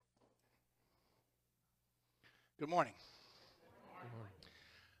Good morning.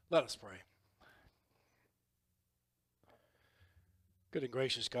 Let us pray. Good and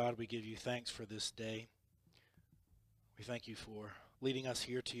gracious God, we give you thanks for this day. We thank you for leading us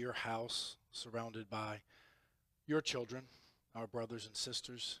here to your house, surrounded by your children, our brothers and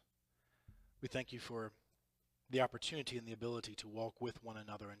sisters. We thank you for the opportunity and the ability to walk with one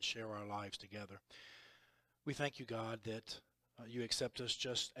another and share our lives together. We thank you, God, that you accept us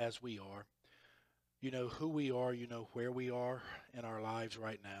just as we are. You know who we are, you know where we are in our lives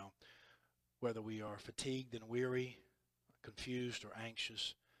right now, whether we are fatigued and weary, confused or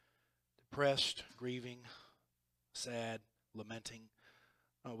anxious, depressed, grieving, sad, lamenting.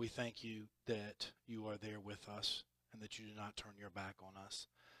 We thank you that you are there with us and that you do not turn your back on us.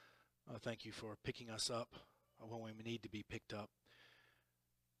 Thank you for picking us up when we need to be picked up,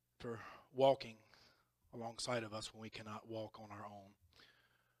 for walking alongside of us when we cannot walk on our own.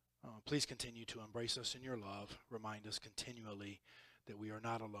 Please continue to embrace us in your love. Remind us continually that we are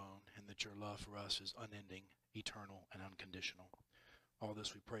not alone and that your love for us is unending, eternal, and unconditional. All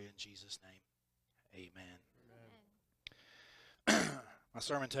this we pray in Jesus' name. Amen. My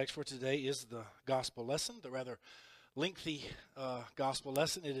sermon text for today is the gospel lesson, the rather lengthy gospel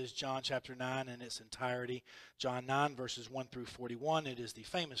lesson. It is John chapter 9 in its entirety. John 9 verses 1 through 41. It is the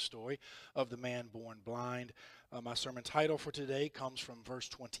famous story of the man born blind. My sermon title for today comes from verse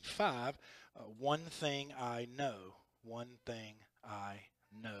 25. One thing I know. One thing I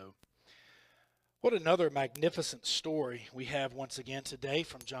know. What another magnificent story we have once again today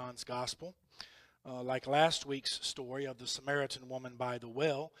from John's gospel. Like last week's story of the Samaritan woman by the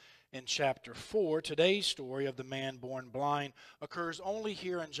well in chapter 4, today's story of the man born blind occurs only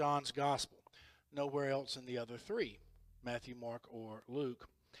here in John's gospel, nowhere else in the other three, Matthew, Mark, or Luke.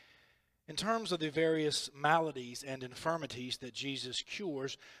 In terms of the various maladies and infirmities that Jesus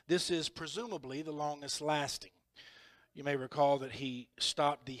cures, this is presumably the longest lasting. You may recall that he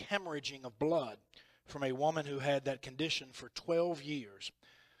stopped the hemorrhaging of blood from a woman who had that condition for 12 years.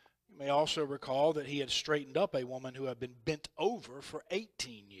 You may also recall that he had straightened up a woman who had been bent over for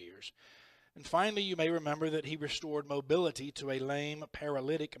 18 years. And finally, you may remember that he restored mobility to a lame,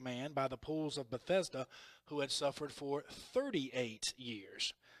 paralytic man by the pools of Bethesda who had suffered for 38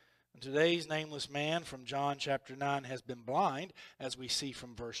 years. And today's nameless man from John chapter 9 has been blind, as we see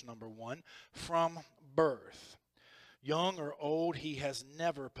from verse number 1, from birth. Young or old, he has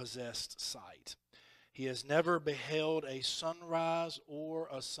never possessed sight. He has never beheld a sunrise or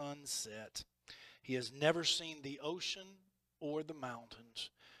a sunset. He has never seen the ocean or the mountains.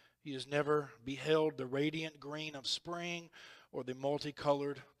 He has never beheld the radiant green of spring or the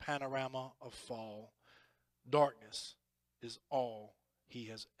multicolored panorama of fall. Darkness is all he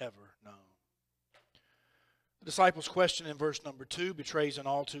has ever known. The disciples' question in verse number 2 betrays an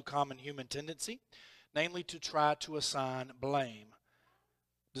all too common human tendency, namely to try to assign blame.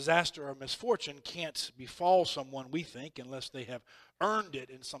 Disaster or misfortune can't befall someone, we think, unless they have earned it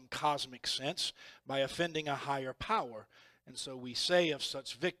in some cosmic sense by offending a higher power. And so we say of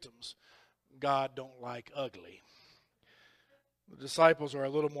such victims, God don't like ugly. The disciples are a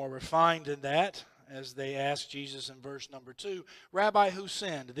little more refined than that as they ask Jesus in verse number 2, Rabbi, who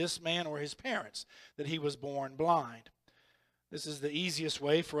sinned, this man or his parents, that he was born blind? This is the easiest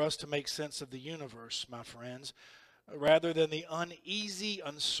way for us to make sense of the universe, my friends. Rather than the uneasy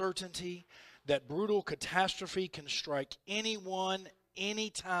uncertainty that brutal catastrophe can strike anyone,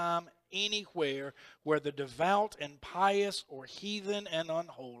 anytime, anywhere, whether devout and pious or heathen and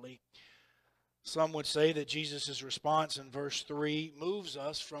unholy. Some would say that Jesus' response in verse 3 moves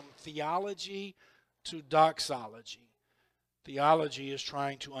us from theology to doxology. Theology is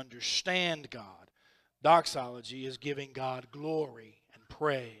trying to understand God. Doxology is giving God glory and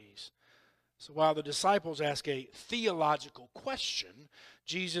praise. So while the disciples ask a theological question,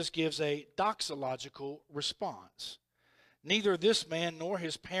 Jesus gives a doxological response. Neither this man nor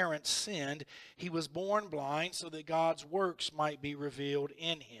his parents sinned. He was born blind so that God's works might be revealed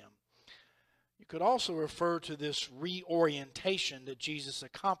in him. You could also refer to this reorientation that Jesus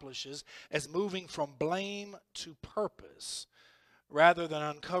accomplishes as moving from blame to purpose. Rather than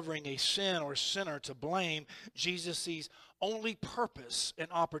uncovering a sin or sinner to blame, Jesus sees only purpose and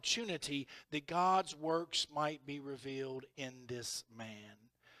opportunity that God's works might be revealed in this man.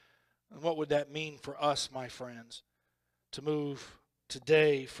 And what would that mean for us, my friends, to move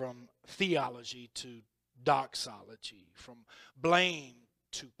today from theology to doxology, from blame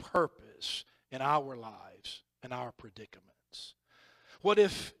to purpose in our lives and our predicaments? What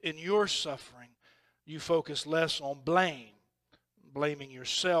if in your suffering you focus less on blame, blaming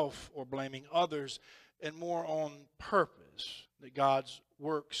yourself or blaming others, and more on purpose, that God's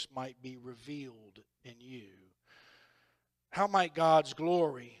works might be revealed in you? How might God's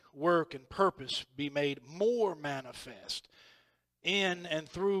glory, work, and purpose be made more manifest in and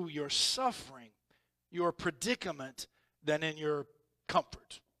through your suffering, your predicament, than in your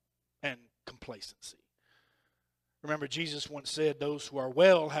comfort and complacency? Remember, Jesus once said, "Those who are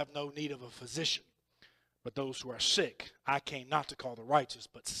well have no need of a physician, but those who are sick. I came not to call the righteous,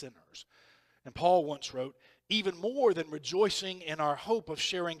 but sinners." And Paul once wrote, "Even more than rejoicing in our hope of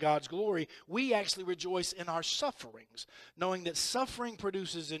sharing God's glory, we actually rejoice in our sufferings, knowing that suffering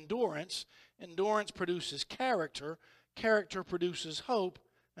produces endurance, endurance produces character, character produces hope,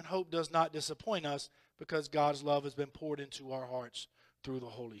 and hope does not disappoint us because God's love has been poured into our hearts through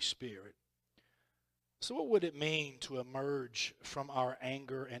the Holy Spirit." So what would it mean to emerge from our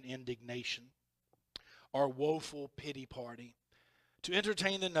anger and indignation, our woeful pity party, to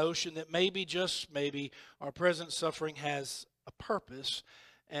entertain the notion that maybe, just maybe, our present suffering has a purpose,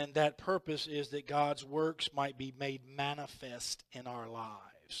 and that purpose is that God's works might be made manifest in our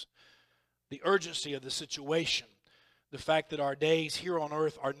lives? The urgency of the situation, the fact that our days here on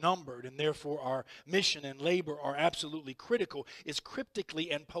earth are numbered and therefore our mission and labor are absolutely critical, is cryptically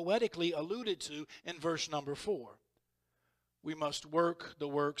and poetically alluded to in verse number 4. We must work the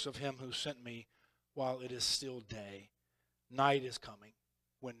works of him who sent me while it is still day. Night is coming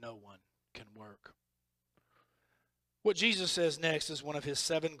when no one can work. What Jesus says next is one of his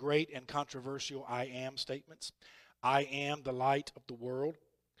 7 great and controversial I am statements. I am the light of the world.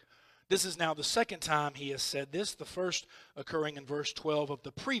 This is now the second time he has said this, the first occurring in verse 12 of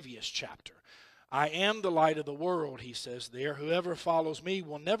the previous chapter. I am the light of the world, he says there. Whoever follows me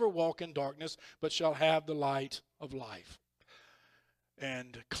will never walk in darkness, but shall have the light of life.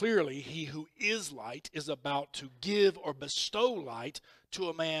 And clearly, he who is light is about to give or bestow light to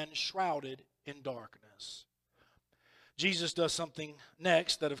a man shrouded in darkness. Jesus does something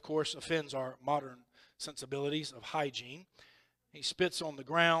next that, of course, offends our modern sensibilities of hygiene. He spits on the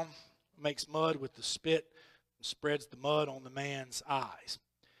ground, makes mud with the spit, and spreads the mud on the man's eyes.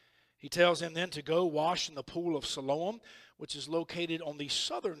 He tells him then to go wash in the pool of Siloam, which is located on the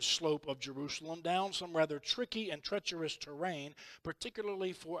southern slope of Jerusalem, down some rather tricky and treacherous terrain,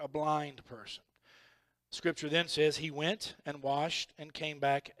 particularly for a blind person. Scripture then says he went and washed and came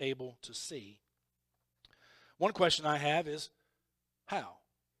back able to see. One question I have is, how?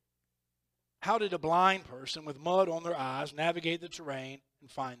 How did a blind person with mud on their eyes navigate the terrain and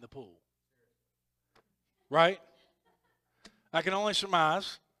find the pool? Right? I can only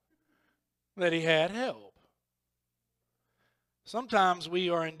surmise that he had help. Sometimes we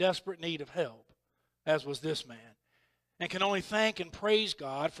are in desperate need of help, as was this man, and can only thank and praise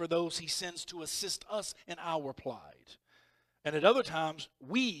God for those he sends to assist us in our plight. And at other times,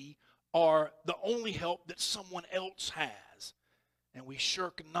 we are the only help that someone else has, and we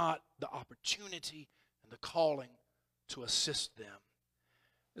shirk not the opportunity and the calling to assist them.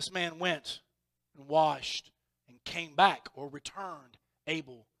 This man went and washed and came back or returned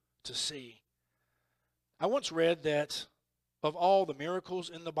able to see. I once read that of all the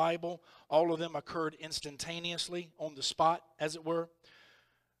miracles in the Bible, all of them occurred instantaneously, on the spot, as it were,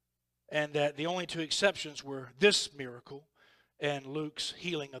 and that the only 2 exceptions were this miracle and Luke's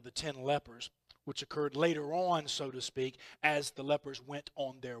healing of the 10 lepers, which occurred later on, so to speak, as the lepers went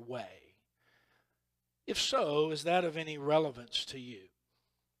on their way. If so, is that of any relevance to you?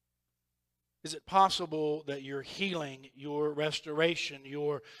 Is it possible that your healing, your restoration,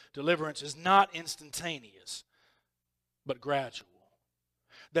 your deliverance is not instantaneous, but gradual?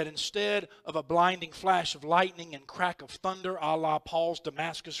 That instead of a blinding flash of lightning and crack of thunder, a la Paul's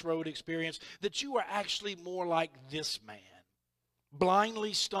Damascus Road experience, that you are actually more like this man,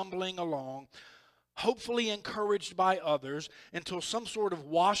 blindly stumbling along, hopefully encouraged by others, until some sort of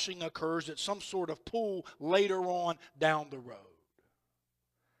washing occurs at some sort of pool later on down the road.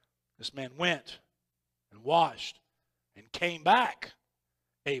 This man went and washed and came back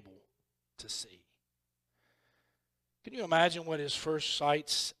able to see. Can you imagine what his first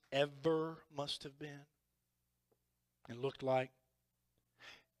sights ever must have been and looked like?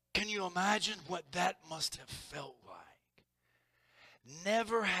 Can you imagine what that must have felt like?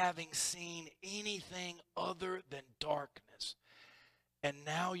 Never having seen anything other than darkness. And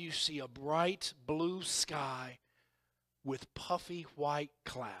now you see a bright blue sky with puffy white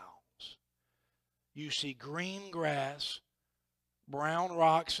clouds. You see green grass, brown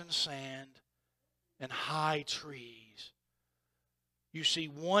rocks and sand, and high trees. You see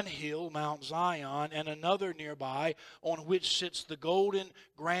one hill, Mount Zion, and another nearby on which sits the golden,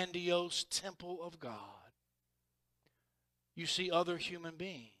 grandiose temple of God. You see other human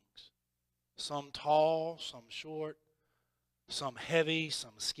beings, some tall, some short, some heavy,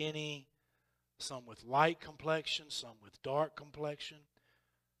 some skinny, some with light complexion, some with dark complexion.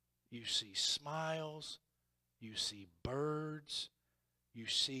 You see smiles. You see birds. You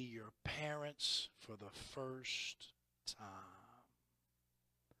see your parents for the first time.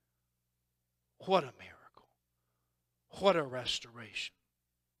 What a miracle. What a restoration.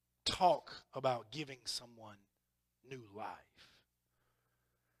 Talk about giving someone new life.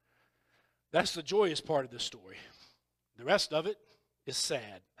 That's the joyous part of this story. The rest of it is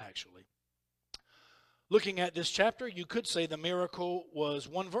sad, actually. Looking at this chapter, you could say the miracle was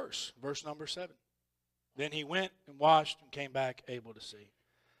one verse, verse number 7. Then he went and washed and came back able to see.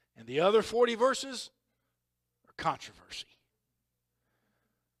 And the other 40 verses are controversy.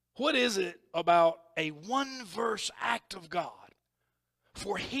 What is it about a one-verse act of God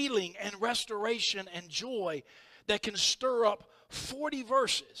for healing and restoration and joy that can stir up 40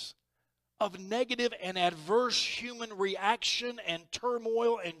 verses of negative and adverse human reaction and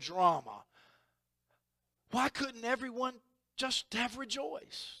turmoil and drama? Why couldn't everyone just have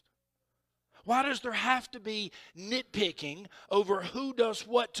rejoiced? Why does there have to be nitpicking over who does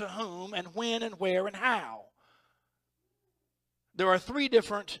what to whom and when and where and how? There are 3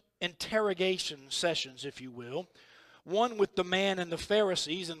 different interrogation sessions, if you will. One with the man and the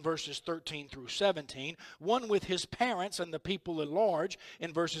Pharisees in verses 13 through 17. One with his parents and the people at large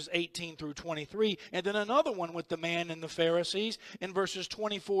in verses 18 through 23. And then another one with the man and the Pharisees in verses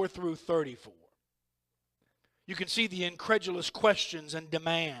 24 through 34. You can see the incredulous questions and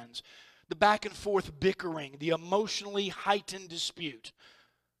demands, the back and forth bickering, the emotionally heightened dispute.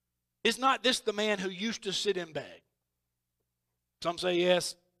 Is not this the man who used to sit and beg? Some say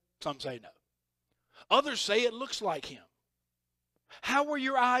yes, some say no. Others say it looks like him. How were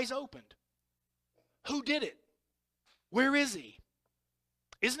your eyes opened? Who did it? Where is he?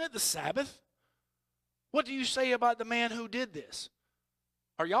 Isn't it the Sabbath? What do you say about the man who did this?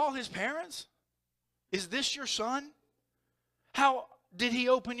 Are y'all his parents? Is this your son? How did he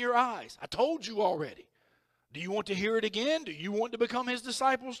open your eyes? I told you already. Do you want to hear it again? Do you want to become his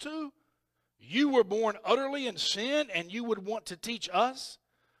disciples too? You were born utterly in sin and you would want to teach us?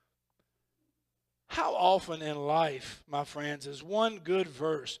 How often in life, my friends, is one good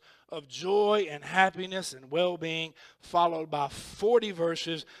verse of joy and happiness and well-being followed by 40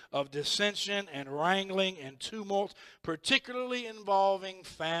 verses of dissension and wrangling and tumult, particularly involving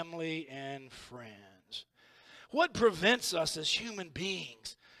family and friends? What prevents us as human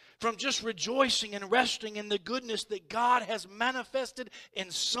beings from just rejoicing and resting in the goodness that God has manifested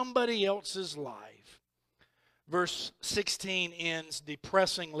in somebody else's life? Verse 16 ends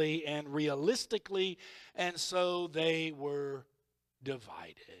depressingly and realistically, and so they were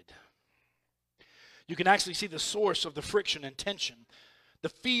divided. You can actually see the source of the friction and tension, the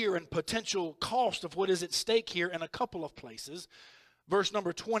fear and potential cost of what is at stake here in a couple of places. Verse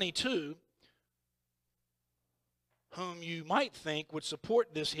number 22, whom you might think would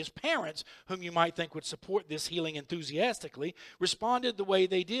support this, his parents, whom you might think would support this healing enthusiastically, responded the way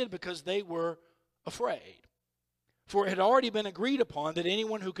they did because they were afraid. For it had already been agreed upon that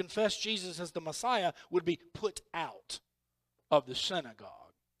anyone who confessed Jesus as the Messiah would be put out of the synagogue.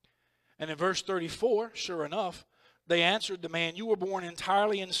 And in verse 34, sure enough, they answered the man, "You were born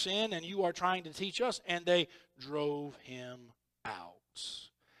entirely in sin, and you are trying to teach us." And they drove him out.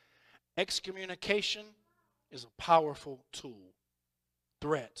 Excommunication is a powerful tool,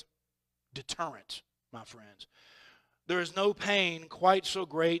 threat, deterrent, my friends. There is no pain quite so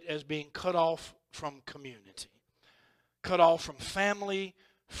great as being cut off from community. Cut off from family,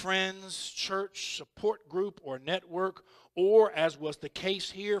 friends, church, support group, or network, or, as was the case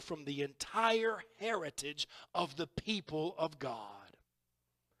here, from the entire heritage of the people of God.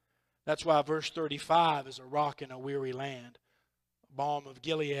 That's why verse 35 is a rock in a weary land, a balm of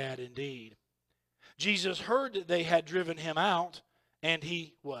Gilead indeed. Jesus heard that they had driven him out, and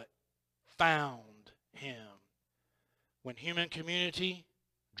he, what? Found him. When human community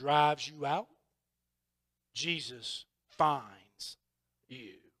drives you out, Jesus finds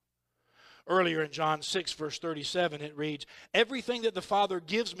you. Earlier in John 6, verse 37, it reads, "Everything that the Father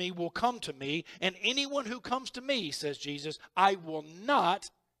gives me will come to me, and anyone who comes to me," says Jesus, "I will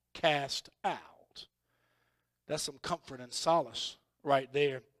not cast out." That's some comfort and solace right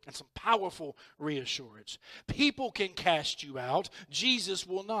there, and some powerful reassurance. People can cast you out. Jesus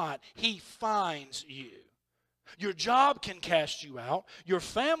will not. He finds you. Your job can cast you out. Your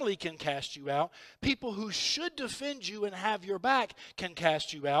family can cast you out. People who should defend you and have your back can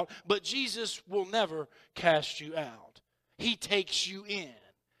cast you out. But Jesus will never cast you out. He takes you in.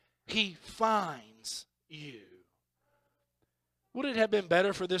 He finds you. Would it have been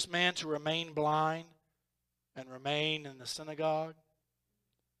better for this man to remain blind and remain in the synagogue?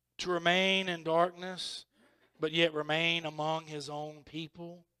 to remain in darkness, but yet remain among his own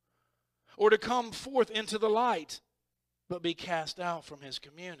people? Or to come forth into the light, but be cast out from his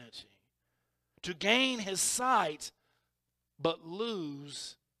community? To gain his sight, but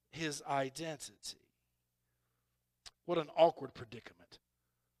lose his identity? What an awkward predicament.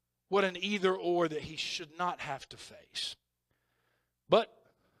 What an either-or that he should not have to face. But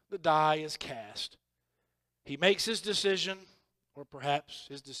the die is cast. He makes his decision, or perhaps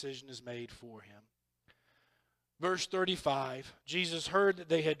his decision is made for him. Verse 35, Jesus heard that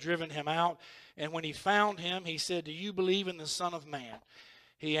they had driven him out, and when he found him, he said, "Do you believe in the Son of Man?"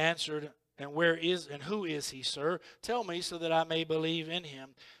 He answered, and who is he, sir? Tell me so that I may believe in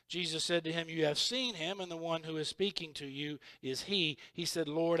him. Jesus said to him, "You have seen him, and the one who is speaking to you is he." He said,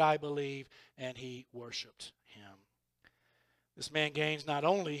 "Lord, I believe," and he worshiped him. This man gains not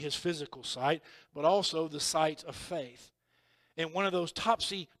only his physical sight, but also the sight of faith. In one of those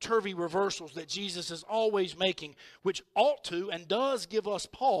topsy-turvy reversals that Jesus is always making, which ought to and does give us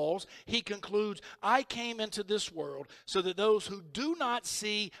pause, he concludes, "I came into this world so that those who do not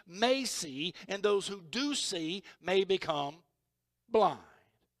see may see, and those who do see may become blind."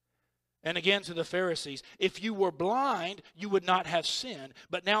 And again to the Pharisees, "If you were blind, you would not have sin.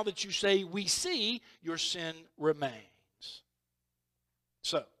 But now that you say we see, your sin remains."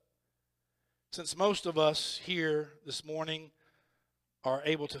 So, since most of us here this morning are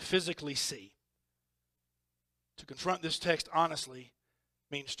able to physically see, to confront this text honestly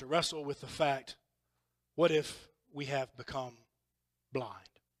means to wrestle with the fact, what if we have become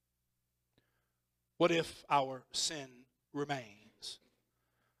blind? What if our sin remains?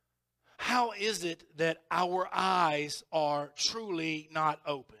 How is it that our eyes are truly not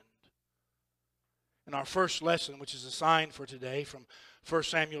opened? In our first lesson, which is assigned for today, from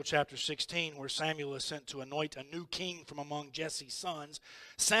 1 Samuel chapter 16, where Samuel is sent to anoint a new king from among Jesse's sons,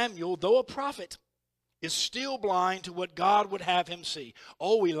 Samuel, though a prophet, is still blind to what God would have him see.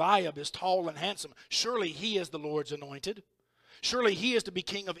 "Oh, Eliab is tall and handsome. Surely he is the Lord's anointed. Surely he is to be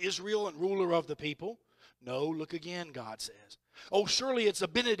king of Israel and ruler of the people." "No, look again," God says. "Oh, surely it's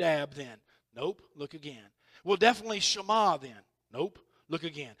Abinadab then." "Nope, look again." "Well, definitely Shammah then." "Nope, look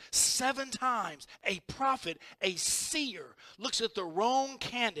again." 7 times a prophet, a seer, looks at the wrong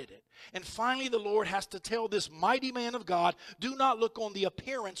candidate. And finally the Lord has to tell this mighty man of God, "Do not look on the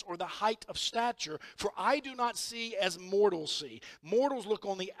appearance or the height of stature, for I do not see as mortals see. Mortals look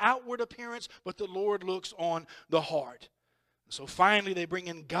on the outward appearance, but the Lord looks on the heart." So finally they bring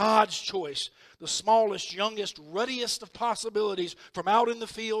in God's choice, the smallest, youngest, ruddiest of possibilities, from out in the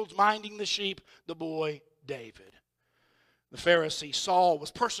fields minding the sheep, the boy David. The Pharisee Saul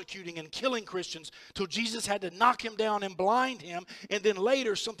was persecuting and killing Christians till Jesus had to knock him down and blind him. And then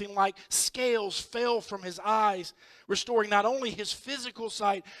later something like scales fell from his eyes, restoring not only his physical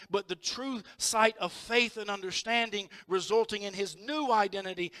sight, but the true sight of faith and understanding, resulting in his new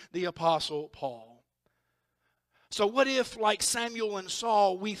identity, the Apostle Paul. So what if, like Samuel and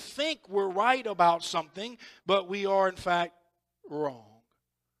Saul, we think we're right about something, but we are in fact wrong?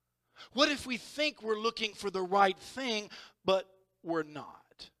 What if we think we're looking for the right thing, but we're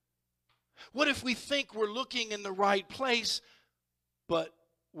not? What if we think we're looking in the right place, but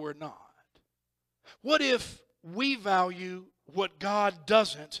we're not? What if we value what God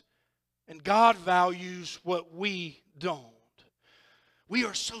doesn't, and God values what we don't? We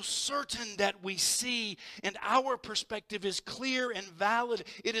are so certain that we see, and our perspective is clear and valid.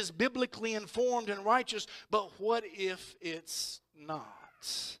 It is biblically informed and righteous, but what if it's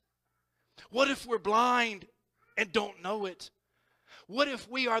not? What if we're blind and don't know it? What if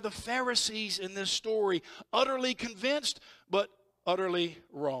we are the Pharisees in this story, utterly convinced but utterly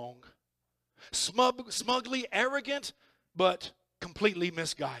wrong? Smugly arrogant but completely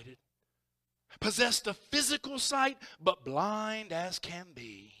misguided. Possessed of physical sight but blind as can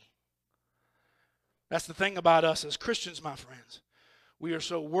be. That's the thing about us as Christians, my friends. We are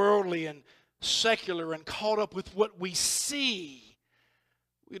so worldly and secular and caught up with what we see,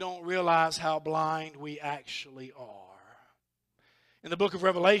 we don't realize how blind we actually are. In the book of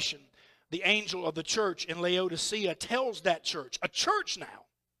Revelation, the angel of the church in Laodicea tells that church, a church now,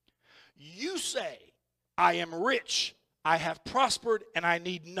 "You say, I am rich, I have prospered, and I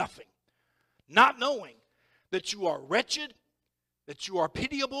need nothing, not knowing that you are wretched, that you are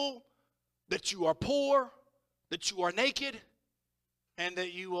pitiable, that you are poor, that you are naked, and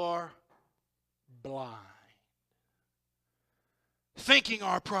that you are blind." Thinking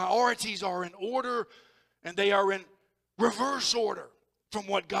our priorities are in order, and they are in reverse order from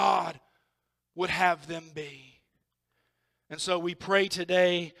what God would have them be. And so we pray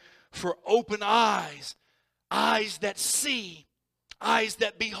today for open eyes, eyes that see, eyes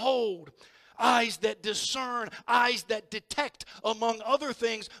that behold, eyes that discern, eyes that detect, among other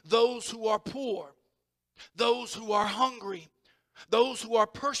things, those who are poor, those who are hungry, those who are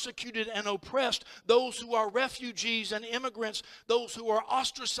persecuted and oppressed, those who are refugees and immigrants, those who are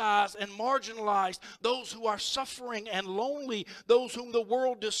ostracized and marginalized, those who are suffering and lonely, those whom the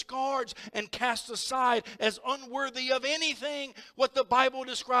world discards and casts aside as unworthy of anything, what the Bible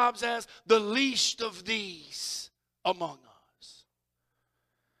describes as the least of these among us.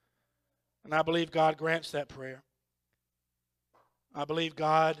 And I believe God grants that prayer. I believe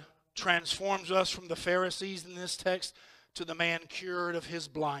God transforms us from the Pharisees in this text to the man cured of his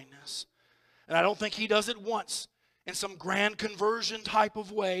blindness. And I don't think he does it once in some grand conversion type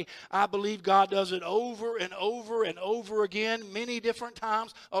of way. I believe God does it over and over and over again, many different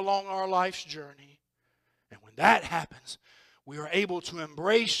times along our life's journey. And when that happens, we are able to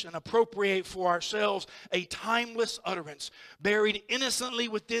embrace and appropriate for ourselves a timeless utterance buried innocently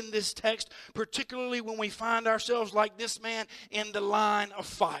within this text, particularly when we find ourselves like this man in the line of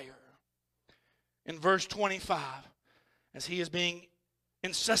fire. In verse 25, as he is being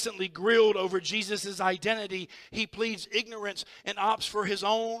incessantly grilled over Jesus' identity, he pleads ignorance and opts for his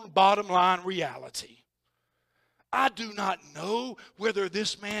own bottom line reality. I do not know whether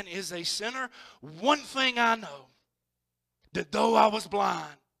this man is a sinner. One thing I know, that though I was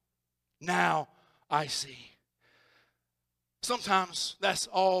blind, now I see. Sometimes that's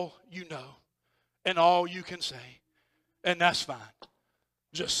all you know and all you can say, and that's fine.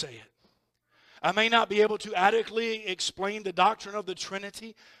 Just say it. I may not be able to adequately explain the doctrine of the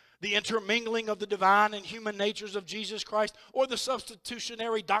Trinity, the intermingling of the divine and human natures of Jesus Christ, or the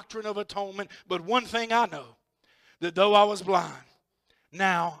substitutionary doctrine of atonement, but one thing I know, that though I was blind,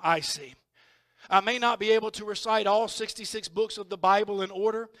 now I see. I may not be able to recite all 66 books of the Bible in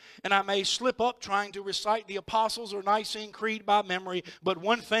order, and I may slip up trying to recite the Apostles' or Nicene Creed by memory, but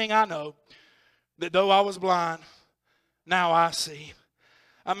one thing I know, that though I was blind, now I see.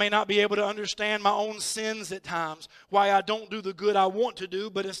 I may not be able to understand my own sins at times, why I don't do the good I want to do,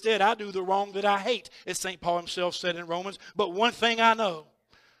 but instead I do the wrong that I hate, as St. Paul himself said in Romans. But one thing I know,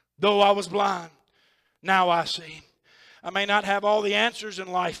 though I was blind, now I see. I may not have all the answers in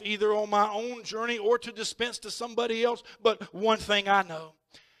life, either on my own journey or to dispense to somebody else, but one thing I know.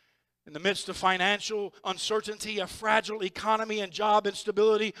 In the midst of financial uncertainty, a fragile economy, and job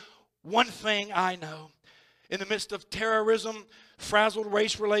instability, one thing I know. In the midst of terrorism, frazzled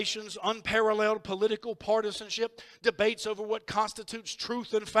race relations, unparalleled political partisanship, debates over what constitutes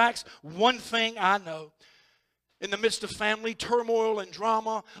truth and facts, one thing I know. In the midst of family turmoil and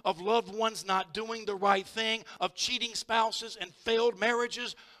drama, of loved ones not doing the right thing, of cheating spouses and failed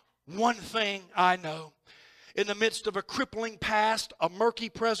marriages, one thing I know. In the midst of a crippling past, a murky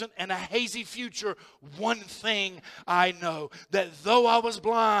present, and a hazy future, one thing I know, that though I was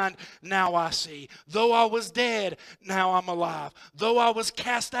blind, now I see. Though I was dead, now I'm alive. Though I was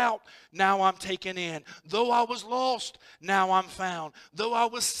cast out, now I'm taken in. Though I was lost, now I'm found. Though I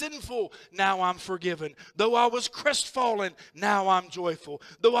was sinful, now I'm forgiven. Though I was crestfallen, now I'm joyful.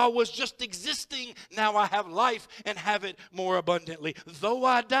 Though I was just existing, now I have life and have it more abundantly. Though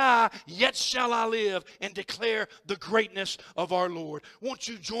I die, yet shall I live and declare the greatness of our Lord. Won't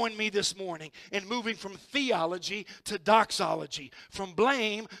you join me this morning in moving from theology to doxology, from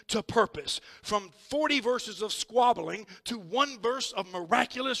blame to purpose, from 40 verses of squabbling to one verse of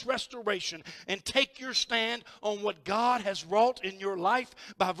miraculous restoration, and take your stand on what God has wrought in your life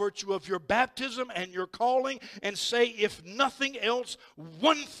by virtue of your baptism and your calling, and say, if nothing else,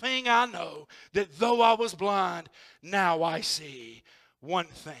 one thing I know, that though I was blind, now I see. One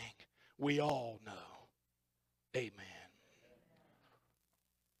thing we all know. Amen.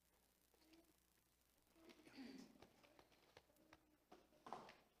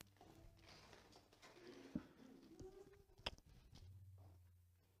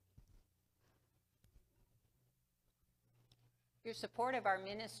 Your support of our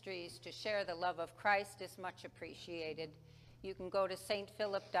ministries to share the love of Christ is much appreciated. You can go to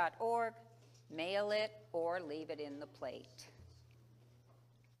stphilip.org, mail it, or leave it in the plate.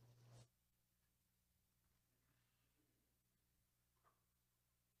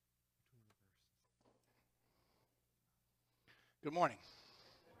 Good morning.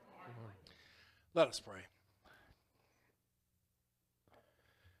 Good morning. Let us pray.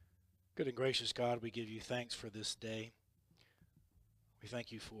 Good and gracious God, we give you thanks for this day. We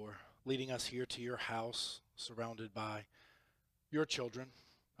thank you for leading us here to your house, surrounded by your children,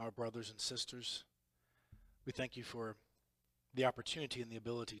 our brothers and sisters. We thank you for the opportunity and the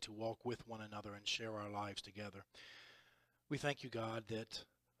ability to walk with one another and share our lives together. We thank you, God, that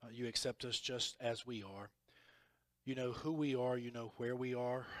you accept us just as we are. You know who we are. You know where we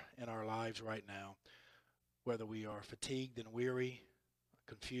are in our lives right now, whether we are fatigued and weary,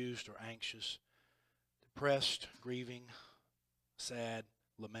 confused or anxious, depressed, grieving, sad,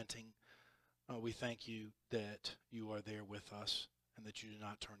 lamenting. We thank you that you are there with us and that you do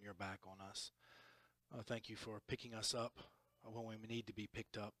not turn your back on us. Thank you for picking us up when we need to be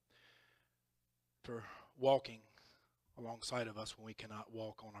picked up, for walking alongside of us when we cannot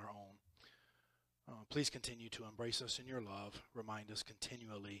walk on our own. Please continue to embrace us in your love. Remind us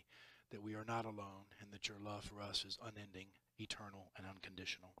continually that we are not alone and that your love for us is unending, eternal, and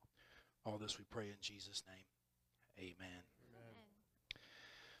unconditional. All this we pray in Jesus' name. Amen.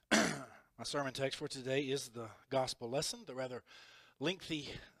 My sermon text for today is the gospel lesson, the rather lengthy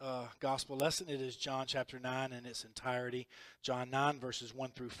gospel lesson. It is John chapter 9 in its entirety. John 9 verses 1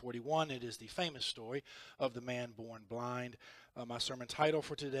 through 41. It is the famous story of the man born blind. My sermon title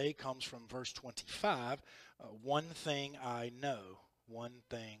for today comes from verse 25. One thing I know. One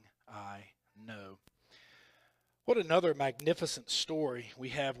thing I know. What another magnificent story we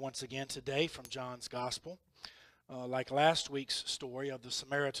have once again today from John's gospel. Like last week's story of the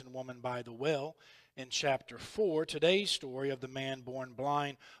Samaritan woman by the well in chapter 4, today's story of the man born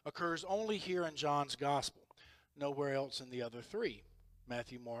blind occurs only here in John's gospel, nowhere else in the other three,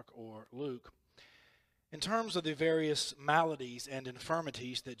 Matthew, Mark, or Luke. In terms of the various maladies and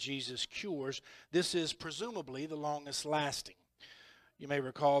infirmities that Jesus cures, this is presumably the longest lasting. You may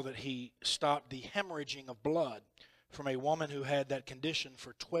recall that he stopped the hemorrhaging of blood from a woman who had that condition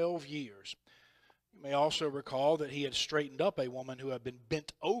for 12 years. You may also recall that he had straightened up a woman who had been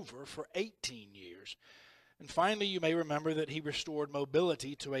bent over for 18 years. And finally, you may remember that he restored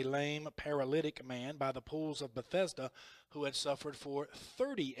mobility to a lame, paralytic man by the pools of Bethesda who had suffered for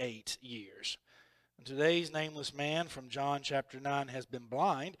 38 years. And today's nameless man from John chapter 9 has been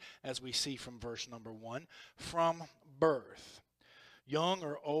blind, as we see from verse number 1, from birth. Young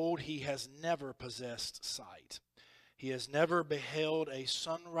or old, he has never possessed sight. He has never beheld a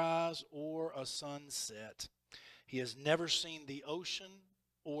sunrise or a sunset. He has never seen the ocean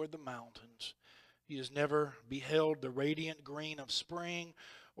or the mountains. He has never beheld the radiant green of spring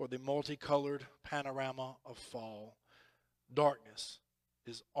or the multicolored panorama of fall. Darkness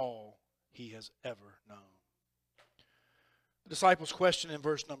is all he has ever known. The disciples' question in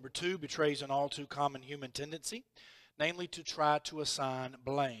verse number 2 betrays an all too common human tendency, namely to try to assign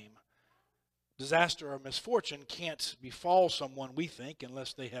blame. Disaster or misfortune can't befall someone, we think,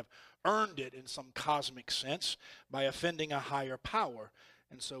 unless they have earned it in some cosmic sense by offending a higher power.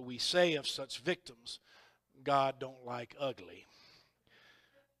 And so we say of such victims, God don't like ugly.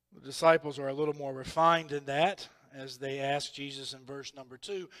 The disciples are a little more refined than that as they ask Jesus in verse number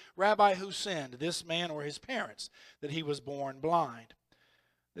 2, Rabbi, who sinned, this man or his parents, that he was born blind?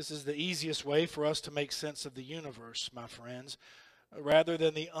 This is the easiest way for us to make sense of the universe, my friends. Rather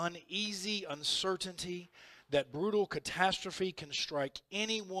than the uneasy uncertainty that brutal catastrophe can strike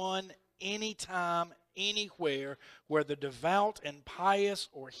anyone, anytime, anywhere, whether devout and pious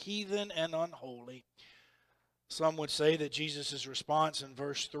or heathen and unholy. Some would say that Jesus' response in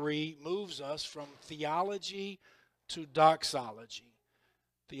verse 3 moves us from theology to doxology.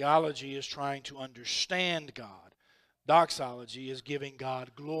 Theology is trying to understand God. Doxology is giving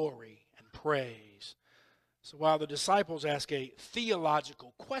God glory and praise. So while the disciples ask a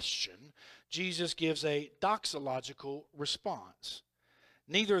theological question, Jesus gives a doxological response.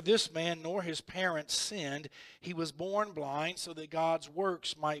 Neither this man nor his parents sinned. He was born blind so that God's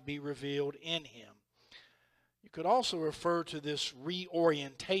works might be revealed in him. You could also refer to this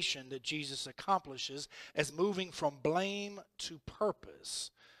reorientation that Jesus accomplishes as moving from blame to purpose.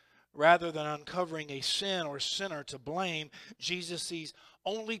 Rather than uncovering a sin or sinner to blame, Jesus sees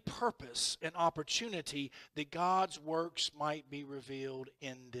only purpose and opportunity that God's works might be revealed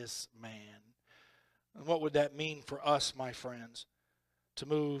in this man. And what would that mean for us, my friends, to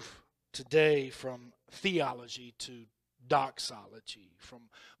move today from theology to doxology, from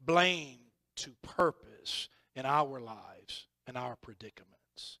blame to purpose in our lives and our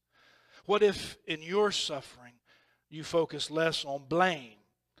predicaments? What if in your suffering you focus less on blame,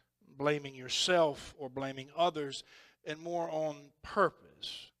 blaming yourself or blaming others, and more on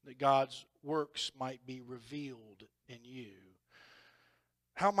purpose, that God's works might be revealed in you?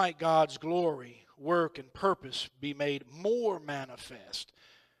 How might God's glory, work, and purpose be made more manifest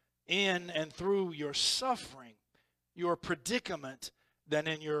in and through your suffering, your predicament, than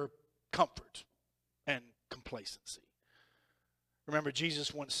in your comfort and complacency? Remember,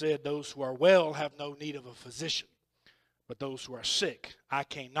 Jesus once said, those who are well have no need of a physician, but those who are sick, I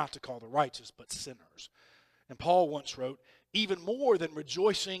came not to call the righteous, but sinners. And Paul once wrote, even more than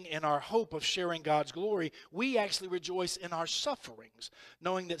rejoicing in our hope of sharing God's glory, we actually rejoice in our sufferings,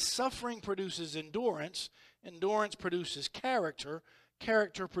 knowing that suffering produces endurance, endurance produces character,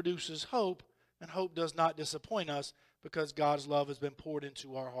 character produces hope, and hope does not disappoint us because God's love has been poured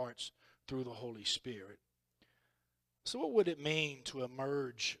into our hearts through the Holy Spirit. So what would it mean to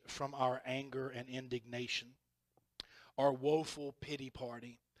emerge from our anger and indignation, our woeful pity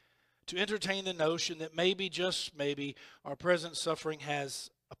party, to entertain the notion that maybe, just maybe, our present suffering has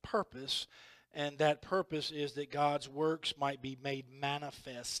a purpose, and that purpose is that God's works might be made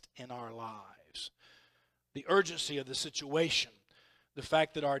manifest in our lives? The urgency of the situation, the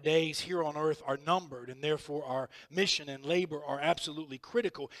fact that our days here on earth are numbered and therefore our mission and labor are absolutely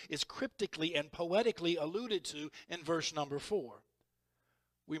critical, is cryptically and poetically alluded to in verse number 4.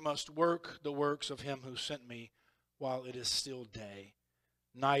 We must work the works of him who sent me while it is still day.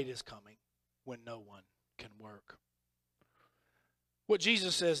 Night is coming when no one can work. What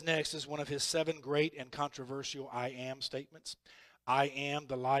Jesus says next is one of his 7 great and controversial I am statements. I am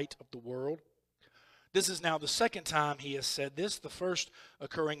the light of the world. This is now the second time he has said this, the first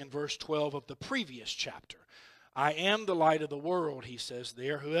occurring in verse 12 of the previous chapter. I am the light of the world, he says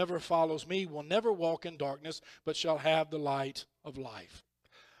there. Whoever follows me will never walk in darkness, but shall have the light of life.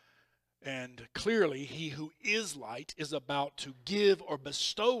 And clearly, he who is light is about to give or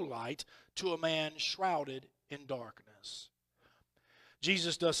bestow light to a man shrouded in darkness.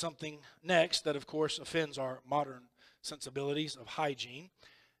 Jesus does something next that, of course, offends our modern sensibilities of hygiene.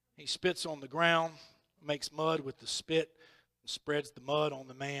 He spits on the ground, makes mud with the spit, and spreads the mud on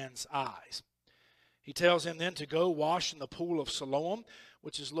the man's eyes. He tells him then to go wash in the pool of Siloam,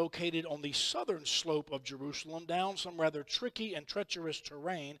 which is located on the southern slope of Jerusalem, down some rather tricky and treacherous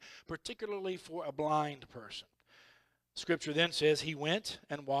terrain, particularly for a blind person. Scripture then says he went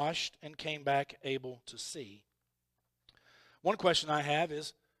and washed and came back able to see. One question I have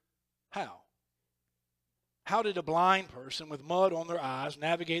is, how? How did a blind person with mud on their eyes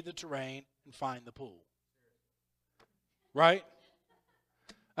navigate the terrain and find the pool? Right?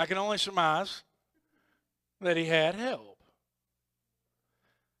 I can only surmise that he had help.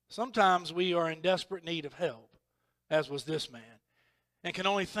 Sometimes we are in desperate need of help, as was this man, and can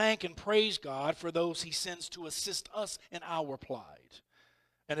only thank and praise God for those he sends to assist us in our plight.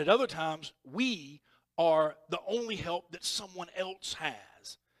 And at other times, we are the only help that someone else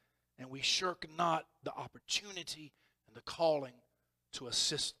has, and we shirk not the opportunity and the calling to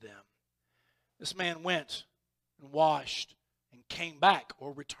assist them. This man went and washed and came back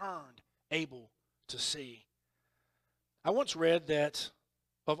or returned able to see. I once read that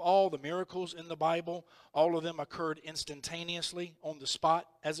of all the miracles in the Bible, all of them occurred instantaneously, on the spot,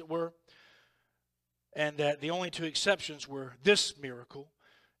 as it were, and that the only 2 exceptions were this miracle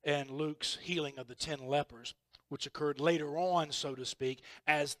and Luke's healing of the 10 lepers, which occurred later on, so to speak,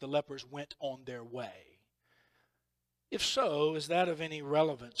 as the lepers went on their way. If so, is that of any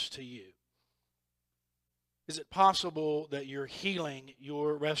relevance to you? Is it possible that your healing,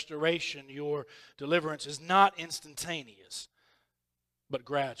 your restoration, your deliverance is not instantaneous, but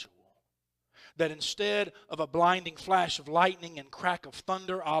gradual? That instead of a blinding flash of lightning and crack of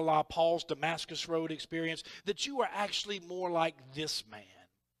thunder, a la Paul's Damascus Road experience, that you are actually more like this man,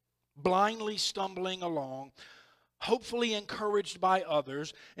 blindly stumbling along, hopefully encouraged by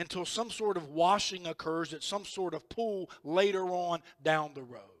others, until some sort of washing occurs at some sort of pool later on down the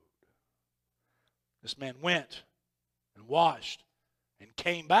road. This man went and washed and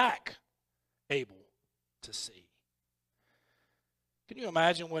came back able to see. Can you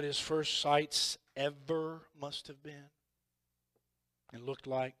imagine what his first sights ever must have been and looked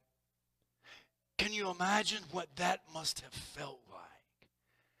like? Can you imagine what that must have felt like?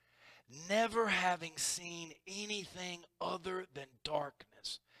 Never having seen anything other than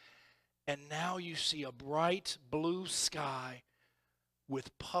darkness. And now you see a bright blue sky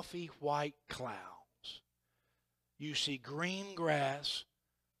with puffy white clouds. You see green grass,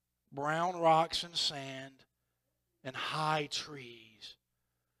 brown rocks and sand, and high trees.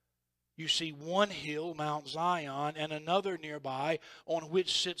 You see one hill, Mount Zion, and another nearby on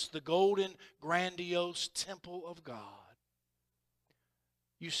which sits the golden, grandiose temple of God.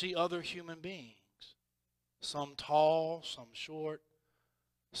 You see other human beings, some tall, some short,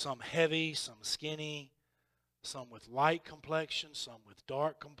 some heavy, some skinny, some with light complexion, some with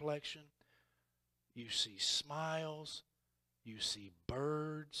dark complexion. You see smiles, you see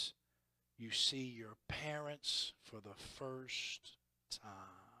birds, you see your parents for the first time.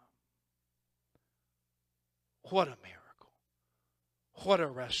 What a miracle. What a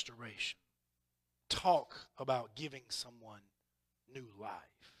restoration. Talk about giving someone new life.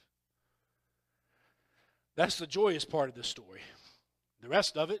 That's the joyous part of the story. The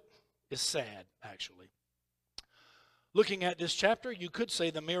rest of it is sad, actually. Looking at this chapter, you could say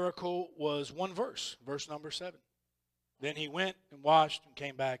the miracle was one verse, verse number 7. Then he went and washed and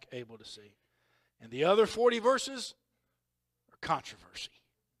came back able to see. And the other 40 verses are controversy.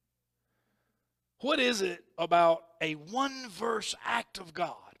 What is it about a one-verse act of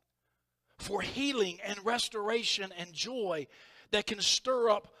God for healing and restoration and joy that can stir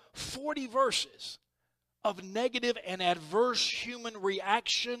up 40 verses of negative and adverse human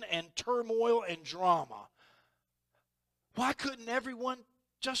reaction and turmoil and drama? Why couldn't everyone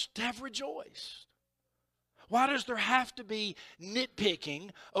just have rejoiced? Why does there have to be nitpicking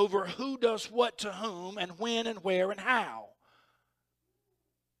over who does what to whom and when and where and how?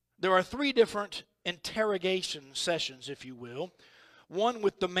 There are 3 different interrogation sessions, if you will. One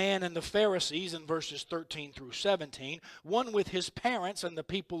with the man and the Pharisees in verses 13 through 17. One with his parents and the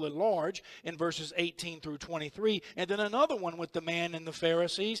people at large in verses 18 through 23. And then another one with the man and the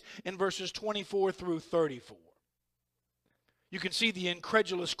Pharisees in verses 24 through 34. You can see the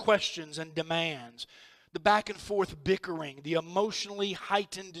incredulous questions and demands, the back and forth bickering, the emotionally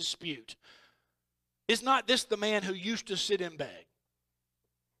heightened dispute. Is not this the man who used to sit and beg?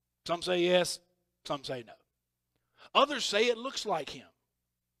 Some say yes, some say no. Others say it looks like him.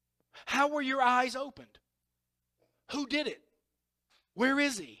 How were your eyes opened? Who did it? Where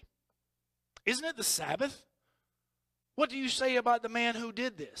is he? Isn't it the Sabbath? What do you say about the man who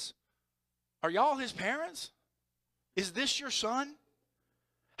did this? Are y'all his parents? Is this your son?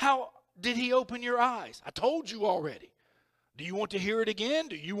 How did he open your eyes? I told you already. Do you want to hear it again?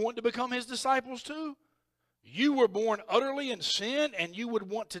 Do you want to become his disciples too? You were born utterly in sin and you would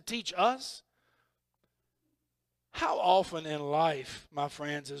want to teach us? How often in life, my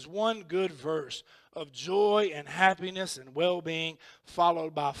friends, is one good verse of joy and happiness and well-being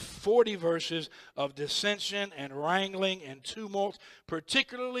followed by 40 verses of dissension and wrangling and tumult,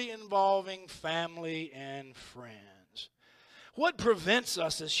 particularly involving family and friends? What prevents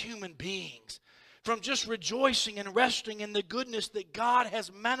us as human beings from just rejoicing and resting in the goodness that God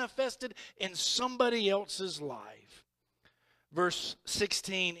has manifested in somebody else's life? Verse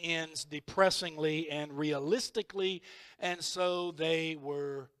 16 ends depressingly and realistically, and so they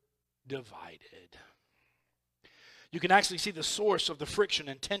were divided. You can actually see the source of the friction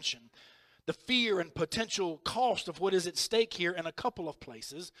and tension, the fear and potential cost of what is at stake here in a couple of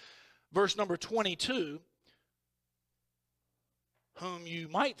places. Verse number 22, whom you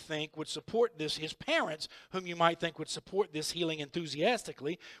might think would support this, his parents, whom you might think would support this healing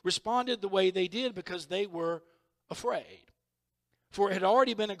enthusiastically, responded the way they did because they were afraid. For it had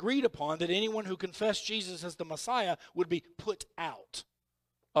already been agreed upon that anyone who confessed Jesus as the Messiah would be put out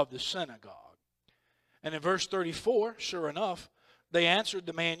of the synagogue. And in verse 34, sure enough, they answered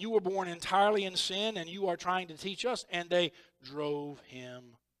the man, "You were born entirely in sin, and you are trying to teach us." And they drove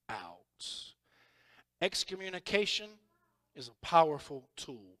him out. Excommunication is a powerful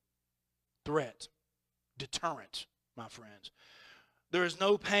tool, threat, deterrent, my friends. There is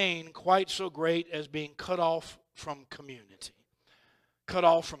no pain quite so great as being cut off from community. Cut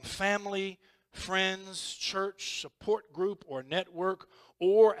off from family, friends, church, support group, or network,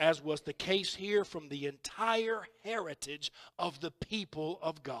 or, as was the case here, from the entire heritage of the people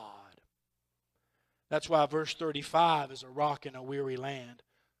of God. That's why verse 35 is a rock in a weary land,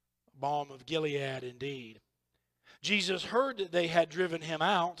 a balm of Gilead indeed. Jesus heard that they had driven him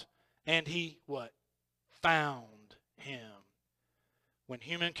out, and he, what? Found him. When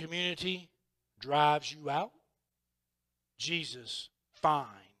human community drives you out, Jesus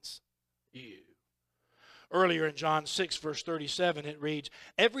finds you. Earlier in John 6, verse 37, it reads,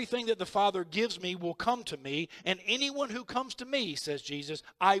 "Everything that the Father gives me will come to me, and anyone who comes to me," says Jesus,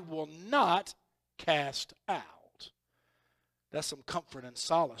 "I will not cast out." That's some comfort and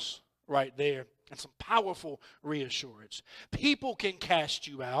solace right there, and some powerful reassurance. People can cast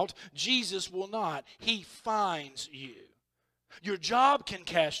you out. Jesus will not. He finds you. Your job can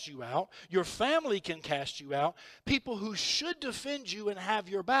cast you out. Your family can cast you out. People who should defend you and have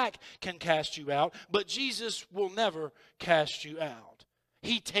your back can cast you out. But Jesus will never cast you out.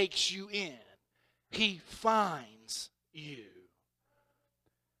 He takes you in. He finds you.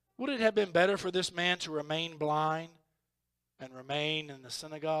 Would it have been better for this man to remain blind and remain in the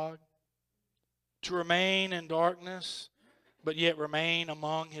synagogue? To remain in darkness, but yet remain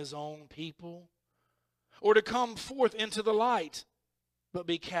among his own people? Or to come forth into the light, but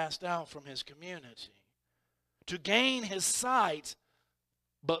be cast out from his community? To gain his sight,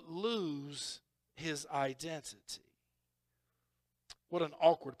 but lose his identity? What an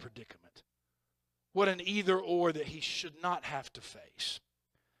awkward predicament. What an either or that he should not have to face.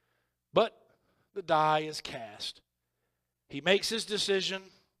 But the die is cast. He makes his decision,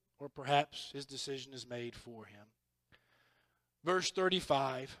 or perhaps his decision is made for him. Verse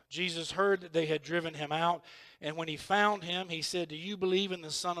 35, Jesus heard that they had driven him out, and when he found him, he said, "Do you believe in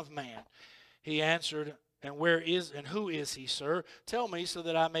the Son of Man?" He answered, "And who is he, sir? Tell me so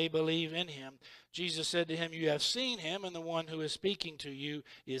that I may believe in him." Jesus said to him, "You have seen him, and the one who is speaking to you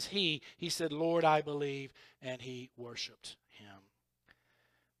is he." He said, "Lord, I believe," and he worshiped him.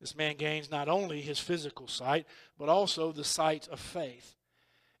 This man gains not only his physical sight, but also the sight of faith.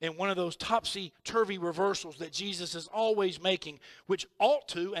 In one of those topsy-turvy reversals that Jesus is always making, which ought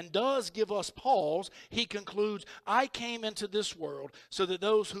to and does give us pause, he concludes, "I came into this world so that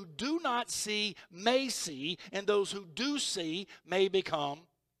those who do not see may see, and those who do see may become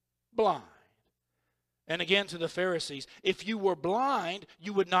blind." And again to the Pharisees, if you were blind,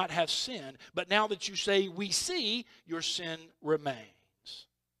 you would not have sin. But now that you say we see, your sin remains.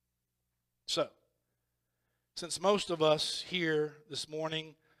 So, since most of us here this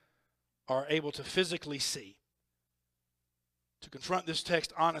morning are able to physically see, to confront this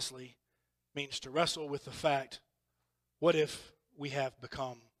text honestly means to wrestle with the fact, what if we have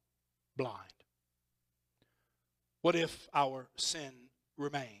become blind? What if our sin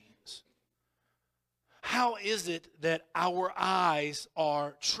remains? How is it that our eyes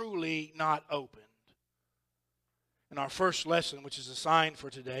are truly not opened? In our first lesson, which is assigned for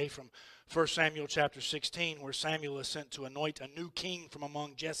today, from 1 Samuel chapter 16, where Samuel is sent to anoint a new king from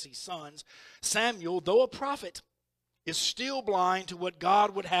among Jesse's sons, Samuel, though a prophet, is still blind to what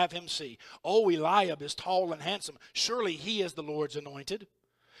God would have him see. "Oh, Eliab is tall and handsome. Surely he is the Lord's anointed.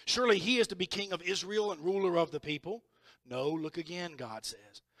 Surely he is to be king of Israel and ruler of the people." "No, look again," God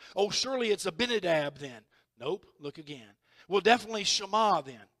says. "Oh, surely it's Abinadab then." "Nope, look again." "Well, definitely Shammah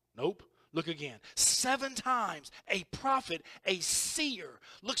then." "Nope, look again." 7 times a prophet, a seer,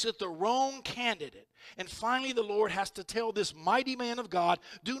 looks at the wrong candidate. And finally the Lord has to tell this mighty man of God,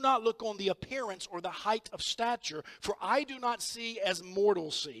 "Do not look on the appearance or the height of stature, for I do not see as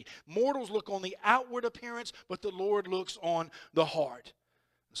mortals see. Mortals look on the outward appearance, but the Lord looks on the heart."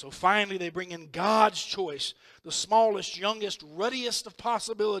 So finally they bring in God's choice, the smallest, youngest, ruddiest of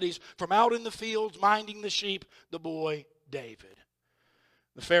possibilities from out in the fields minding the sheep, the boy David.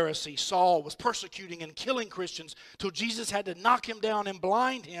 The Pharisee Saul was persecuting and killing Christians till Jesus had to knock him down and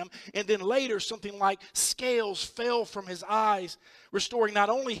blind him, and then later something like scales fell from his eyes, restoring not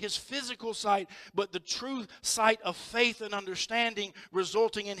only his physical sight, but the true sight of faith and understanding,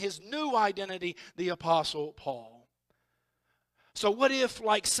 resulting in his new identity, the Apostle Paul. So what if,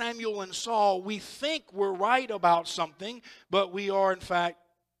 like Samuel and Saul, we think we're right about something, but we are in fact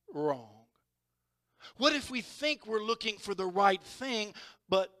wrong? What if we think we're looking for the right thing,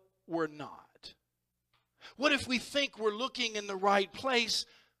 but we're not? What if we think we're looking in the right place,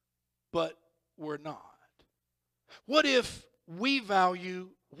 but we're not? What if we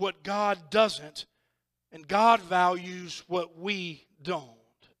value what God doesn't, and God values what we don't?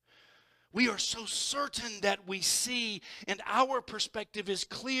 We are so certain that we see, and our perspective is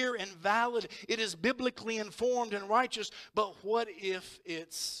clear and valid. It is biblically informed and righteous, but what if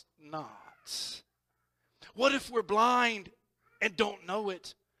it's not? What if we're blind and don't know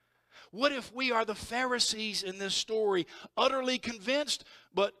it? What if we are the Pharisees in this story, utterly convinced,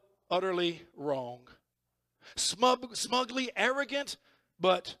 but utterly wrong? Smugly arrogant,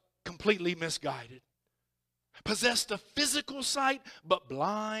 but completely misguided. Possessed of physical sight, but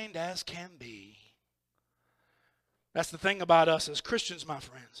blind as can be. That's the thing about us as Christians, my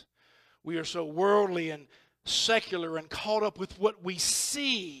friends. We are so worldly and secular and caught up with what we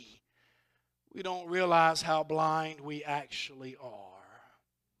see, we don't realize how blind we actually are.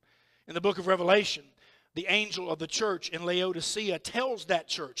 In the book of Revelation, the angel of the church in Laodicea tells that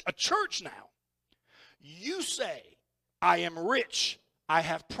church, a church now, "You say, I am rich, I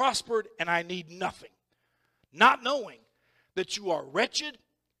have prospered, and I need nothing. Not knowing that you are wretched,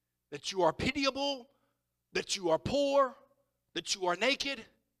 that you are pitiable, that you are poor, that you are naked,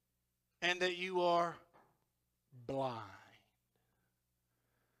 and that you are blind."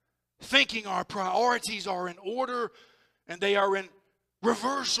 Thinking our priorities are in order, and they are in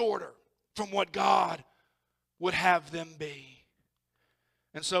reverse order from what God would have them be.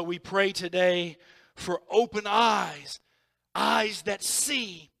 And so we pray today for open eyes, eyes that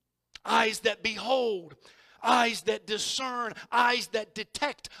see, eyes that behold, eyes that discern, eyes that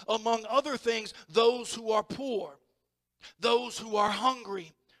detect, among other things, those who are poor, those who are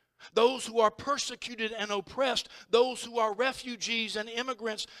hungry, those who are persecuted and oppressed, those who are refugees and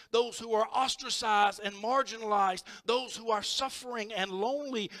immigrants, those who are ostracized and marginalized, those who are suffering and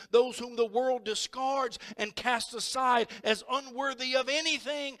lonely, those whom the world discards and casts aside as unworthy of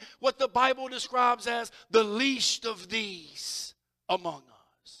anything, what the Bible describes as the least of these among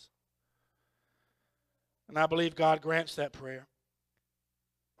us. And I believe God grants that prayer.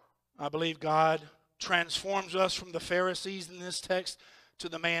 I believe God transforms us from the Pharisees in this text to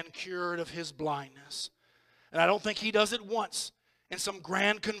the man cured of his blindness. And I don't think he does it once in some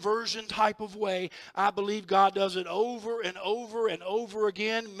grand conversion type of way. I believe God does it over and over and over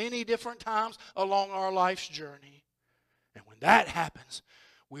again, many different times along our life's journey. And when that happens,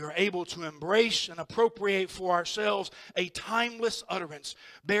 we are able to embrace and appropriate for ourselves a timeless utterance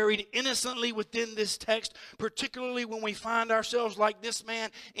buried innocently within this text, particularly when we find ourselves like this man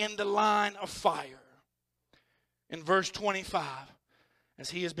in the line of fire. In verse 25, as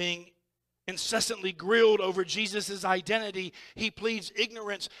he is being incessantly grilled over Jesus' identity, he pleads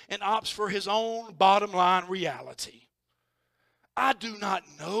ignorance and opts for his own bottom line reality. I do not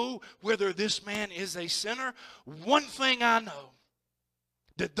know whether this man is a sinner. One thing I know,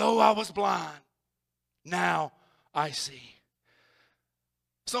 that though I was blind, now I see.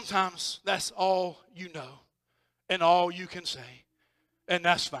 Sometimes that's all you know and all you can say, and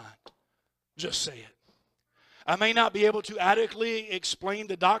that's fine. Just say it. I may not be able to adequately explain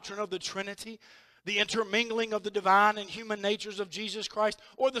the doctrine of the Trinity, the intermingling of the divine and human natures of Jesus Christ,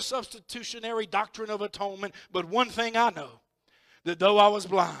 or the substitutionary doctrine of atonement, but one thing I know, that though I was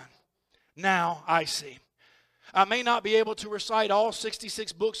blind, now I see. I may not be able to recite all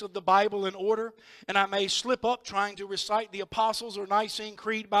 66 books of the Bible in order, and I may slip up trying to recite the Apostles' or Nicene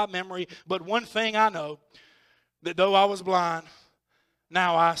Creed by memory, but one thing I know, that though I was blind,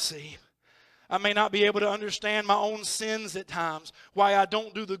 now I see. I may not be able to understand my own sins at times, why I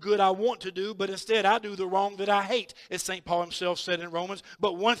don't do the good I want to do, but instead I do the wrong that I hate, as St. Paul himself said in Romans.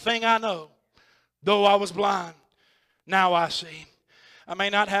 But one thing I know, though I was blind, now I see. I may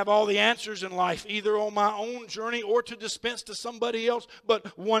not have all the answers in life, either on my own journey or to dispense to somebody else,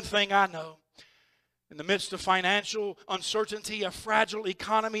 but one thing I know. In the midst of financial uncertainty, a fragile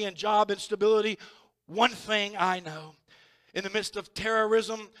economy, and job instability, one thing I know. In the midst of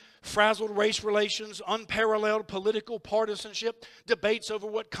terrorism, frazzled race relations, unparalleled political partisanship, debates over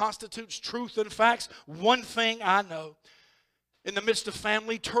what constitutes truth and facts, one thing I know. In the midst of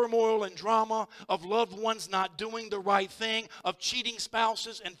family turmoil and drama, of loved ones not doing the right thing, of cheating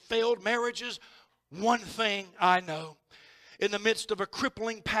spouses and failed marriages, one thing I know. In the midst of a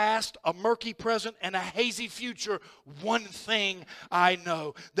crippling past, a murky present, and a hazy future, one thing I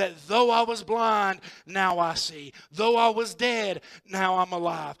know, that though I was blind, now I see. Though I was dead, now I'm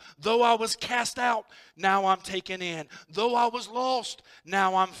alive. Though I was cast out, now I'm taken in. Though I was lost,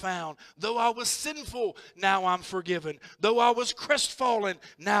 now I'm found. Though I was sinful, now I'm forgiven. Though I was crestfallen,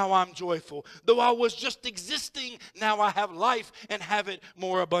 now I'm joyful. Though I was just existing, now I have life and have it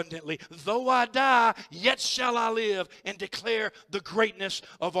more abundantly. Though I die, yet shall I live and declare the greatness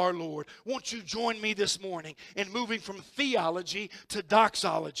of our Lord. Won't you join me this morning in moving from theology to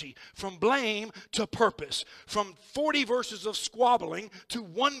doxology, from blame to purpose, from 40 verses of squabbling to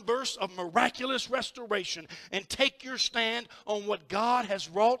one verse of miraculous restoration, and take your stand on what God has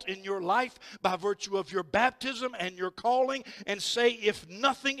wrought in your life by virtue of your baptism and your calling, and say, if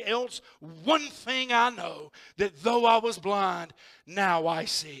nothing else, one thing I know, that though I was blind, now I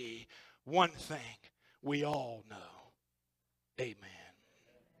see. One thing we all know. Amen.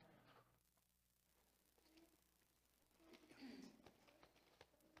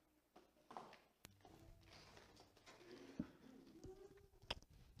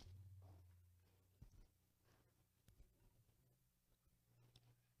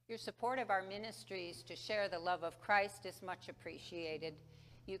 Your support of our ministries to share the love of Christ is much appreciated.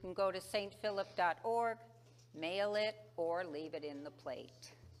 You can go to stphilip.org, mail it, or leave it in the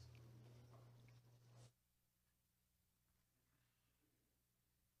plate.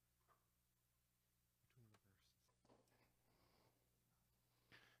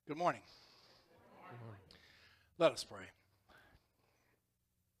 Good morning. Good morning. Let us pray.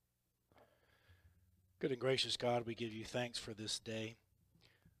 Good and gracious God, we give you thanks for this day.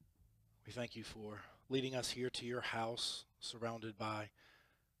 We thank you for leading us here to your house, surrounded by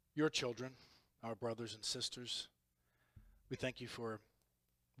your children, our brothers and sisters. We thank you for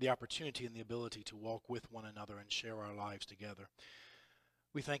the opportunity and the ability to walk with one another and share our lives together.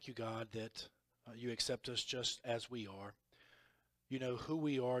 We thank you, God, that you accept us just as we are. You know who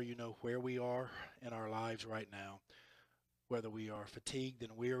we are. You know where we are in our lives right now, whether we are fatigued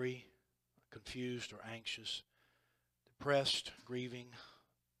and weary, confused or anxious, depressed, grieving,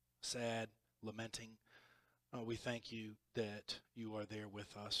 sad, lamenting, we thank you that you are there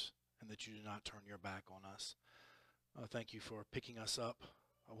with us and that you do not turn your back on us. Thank you for picking us up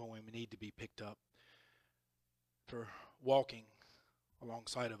when we need to be picked up, for walking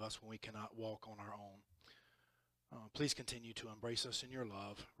alongside of us when we cannot walk on our own. Please continue to embrace us in your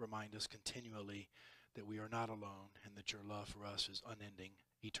love. Remind us continually that we are not alone and that your love for us is unending,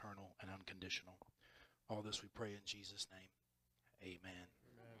 eternal, and unconditional. All this we pray in Jesus' name. Amen.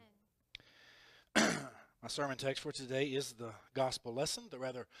 My sermon text for today is the gospel lesson, the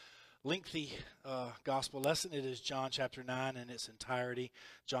rather lengthy gospel lesson. It is John chapter 9 in its entirety.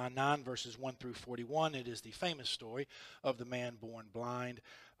 John 9 verses 1 through 41. It is the famous story of the man born blind.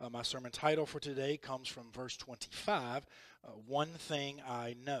 My sermon title for today comes from verse 25. One thing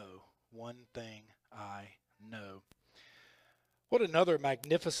I know. One thing I know. What another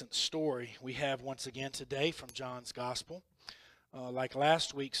magnificent story we have once again today from John's gospel. Like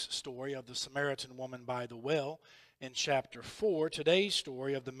last week's story of the Samaritan woman by the well in chapter 4, today's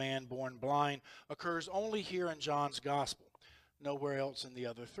story of the man born blind occurs only here in John's gospel, nowhere else in the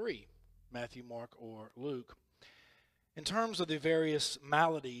other three, Matthew, Mark, or Luke. In terms of the various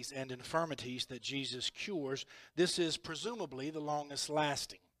maladies and infirmities that Jesus cures, this is presumably the longest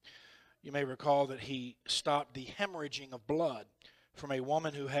lasting. You may recall that he stopped the hemorrhaging of blood from a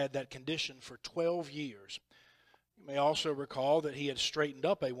woman who had that condition for 12 years. You may also recall that he had straightened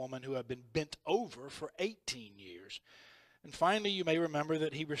up a woman who had been bent over for 18 years. And finally, you may remember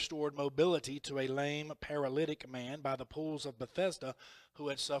that he restored mobility to a lame, paralytic man by the pools of Bethesda who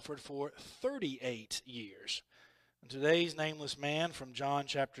had suffered for 38 years. And today's nameless man from John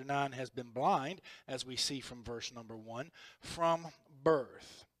chapter 9 has been blind, as we see from verse number 1, from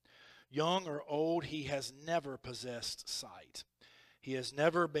birth. Young or old, he has never possessed sight. He has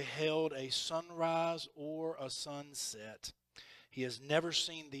never beheld a sunrise or a sunset. He has never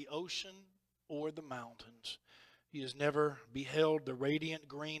seen the ocean or the mountains. He has never beheld the radiant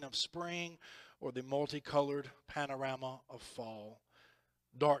green of spring or the multicolored panorama of fall.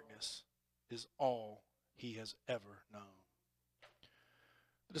 Darkness is all he has ever known.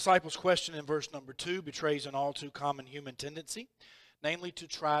 The disciples' question in verse number 2 betrays an all too common human tendency, namely to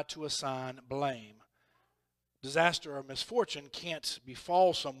try to assign blame. Disaster or misfortune can't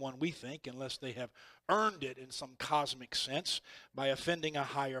befall someone, we think, unless they have earned it in some cosmic sense by offending a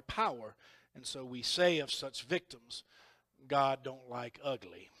higher power. And so we say of such victims, God don't like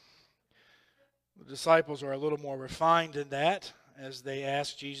ugly. The disciples are a little more refined than that as they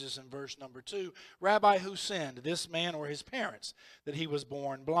ask Jesus in verse number 2, Rabbi, who sinned, this man or his parents, that he was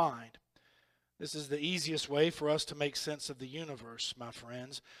born blind? This is the easiest way for us to make sense of the universe, my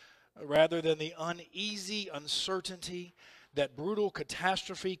friends, rather than the uneasy uncertainty that brutal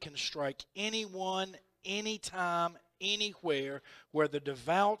catastrophe can strike anyone, anytime, anywhere, whether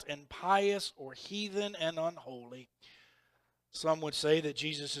devout and pious or heathen and unholy. Some would say that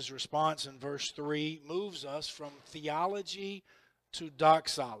Jesus' response in verse 3 moves us from theology to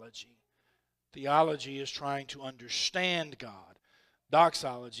doxology. Theology is trying to understand God.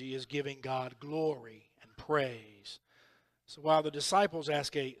 Doxology is giving God glory and praise. So while the disciples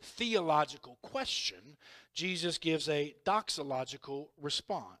ask a theological question, Jesus gives a doxological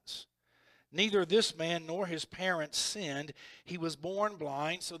response. Neither this man nor his parents sinned. He was born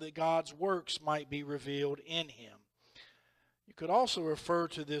blind so that God's works might be revealed in him. You could also refer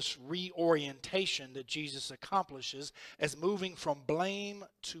to this reorientation that Jesus accomplishes as moving from blame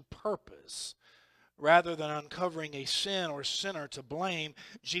to purpose. Rather than uncovering a sin or sinner to blame,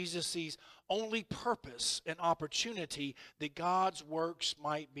 Jesus sees only purpose and opportunity that God's works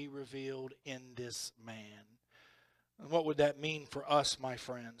might be revealed in this man. And what would that mean for us, my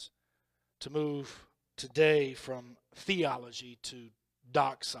friends, to move today from theology to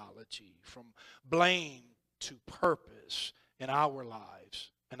doxology, from blame to purpose in our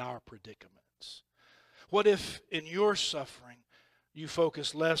lives and our predicaments? What if in your suffering you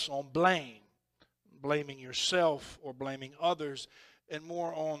focus less on blame, blaming yourself or blaming others, and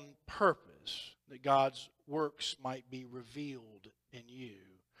more on purpose, that God's works might be revealed in you?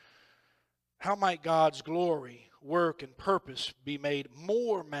 How might God's glory, work, and purpose be made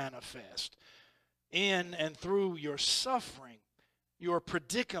more manifest in and through your suffering, your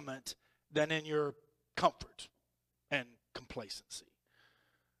predicament, than in your comfort and complacency?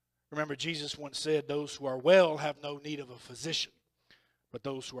 Remember, Jesus once said, those who are well have no need of a physician, but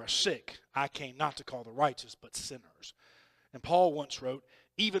those who are sick, I came not to call the righteous, but sinners. And Paul once wrote,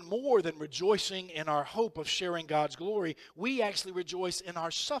 even more than rejoicing in our hope of sharing God's glory, we actually rejoice in our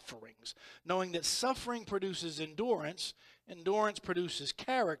sufferings, knowing that suffering produces endurance, endurance produces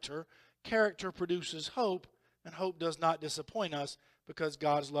character, character produces hope, and hope does not disappoint us because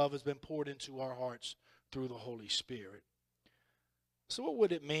God's love has been poured into our hearts through the Holy Spirit. So what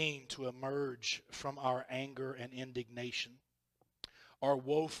would it mean to emerge from our anger and indignation, our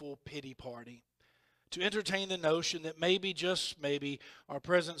woeful pity party, to entertain the notion that maybe, just maybe, our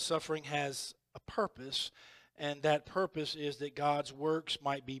present suffering has a purpose, and that purpose is that God's works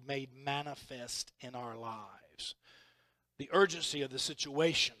might be made manifest in our lives? The urgency of the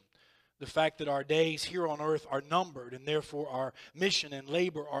situation, the fact that our days here on earth are numbered and therefore our mission and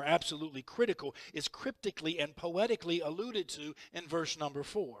labor are absolutely critical, is cryptically and poetically alluded to in verse number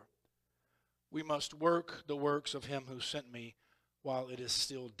 4. We must work the works of him who sent me while it is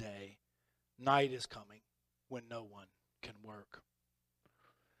still day. Night is coming when no one can work.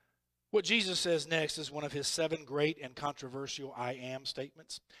 What Jesus says next is one of his 7 great and controversial I am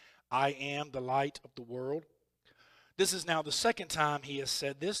statements. I am the light of the world. This is now the second time he has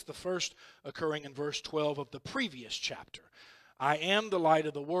said this, the first occurring in verse 12 of the previous chapter. I am the light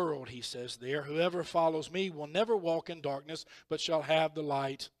of the world, he says there. Whoever follows me will never walk in darkness, but shall have the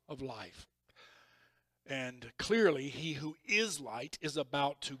light of life. And clearly, he who is light is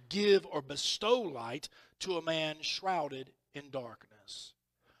about to give or bestow light to a man shrouded in darkness.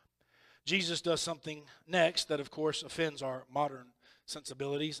 Jesus does something next that, of course, offends our modern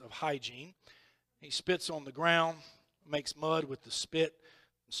sensibilities of hygiene. He spits on the ground, makes mud with the spit,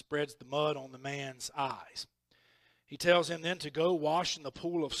 and spreads the mud on the man's eyes. He tells him then to go wash in the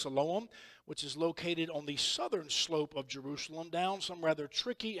pool of Siloam, which is located on the southern slope of Jerusalem, down some rather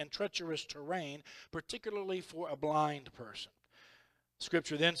tricky and treacherous terrain, particularly for a blind person.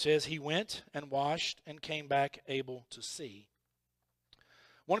 Scripture then says he went and washed and came back able to see.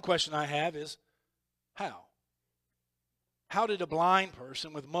 One question I have is, how? How did a blind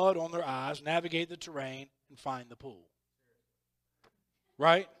person with mud on their eyes navigate the terrain and find the pool?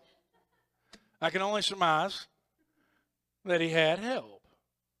 Right? I can only surmise that he had help.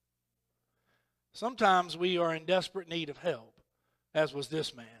 Sometimes we are in desperate need of help, as was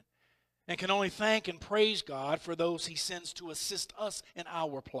this man, and can only thank and praise God for those he sends to assist us in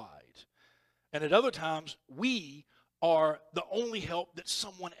our plight. And at other times, we are the only help that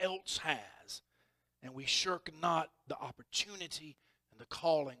someone else has, and we shirk not the opportunity and the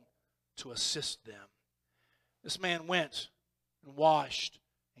calling to assist them. This man went and washed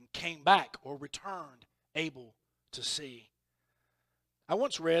and came back or returned able to see. I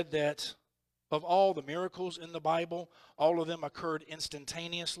once read that of all the miracles in the Bible, all of them occurred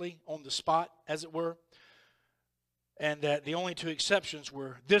instantaneously, on the spot, as it were, and that the only 2 exceptions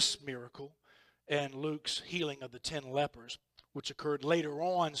were this miracle and Luke's healing of the 10 lepers, which occurred later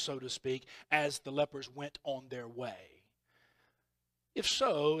on, so to speak, as the lepers went on their way. If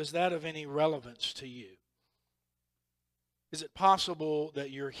so, is that of any relevance to you? Is it possible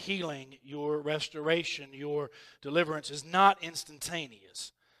that your healing, your restoration, your deliverance is not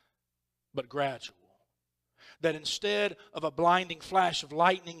instantaneous, but gradual? That instead of a blinding flash of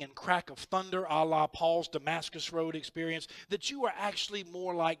lightning and crack of thunder, a la Paul's Damascus Road experience, that you are actually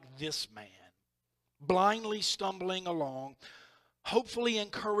more like this man, blindly stumbling along, hopefully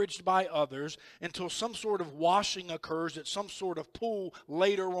encouraged by others, until some sort of washing occurs at some sort of pool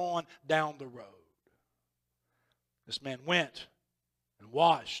later on down the road. This man went and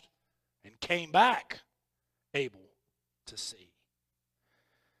washed and came back able to see.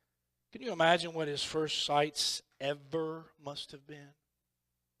 Can you imagine what his first sights ever must have been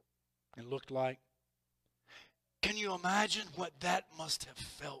and looked like? Can you imagine what that must have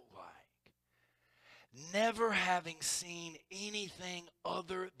felt like? Never having seen anything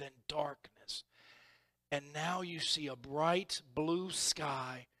other than darkness. And now you see a bright blue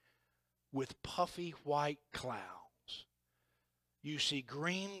sky with puffy white clouds. You see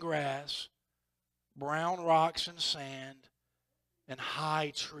green grass, brown rocks and sand, and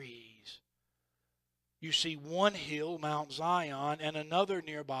high trees. You see one hill, Mount Zion, and another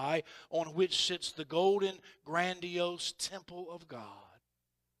nearby on which sits the golden, grandiose temple of God.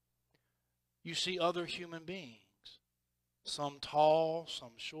 You see other human beings, some tall,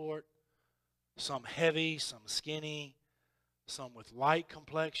 some short, some heavy, some skinny, some with light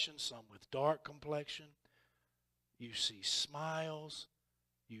complexion, some with dark complexion. You see smiles,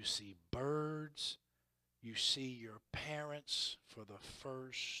 you see birds, you see your parents for the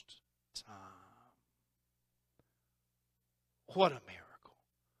first time. What a miracle.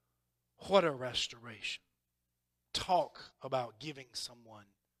 What a restoration. Talk about giving someone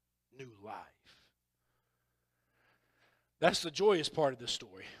new life. That's the joyous part of the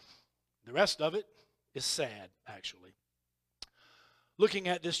story. The rest of it is sad, actually. Looking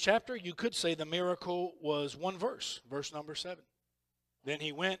at this chapter, you could say the miracle was one verse, verse number 7. Then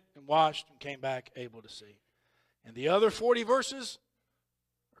he went and washed and came back able to see. And the other 40 verses,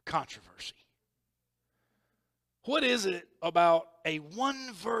 controversy? What is it about a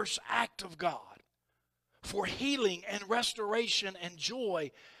one-verse act of God for healing and restoration and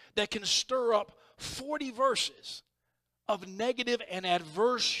joy that can stir up 40 verses of negative and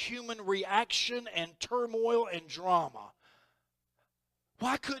adverse human reaction and turmoil and drama?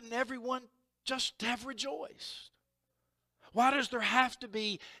 Why couldn't everyone just have rejoiced? Why does there have to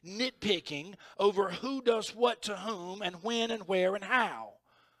be nitpicking over who does what to whom and when and where and how?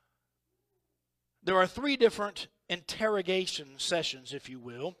 There are 3 different interrogation sessions, if you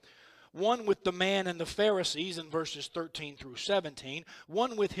will. One with the man and the Pharisees in verses 13 through 17.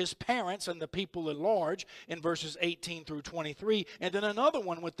 One with his parents and the people at large in verses 18 through 23. And then another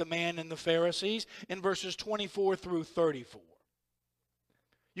one with the man and the Pharisees in verses 24 through 34.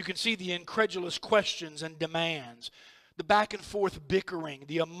 You can see the incredulous questions and demands, the back and forth bickering,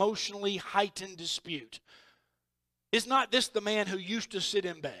 the emotionally heightened dispute. Is not this the man who used to sit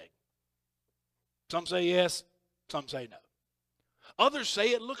and beg? Some say yes, some say no. Others say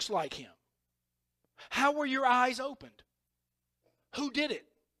it looks like him. How were your eyes opened? Who did it?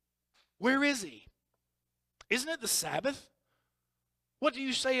 Where is he? Isn't it the Sabbath? What do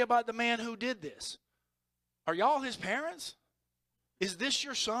you say about the man who did this? Are y'all his parents? Is this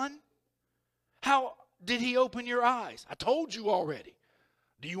your son? How did he open your eyes? I told you already.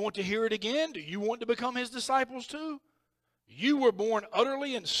 Do you want to hear it again? Do you want to become his disciples too? You were born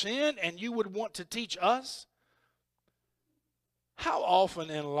utterly in sin, and you would want to teach us? How often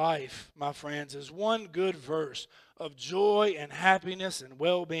in life, my friends, is one good verse of joy and happiness and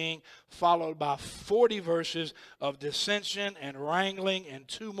well-being followed by 40 verses of dissension and wrangling and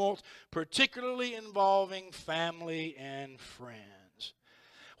tumult, particularly involving family and friends?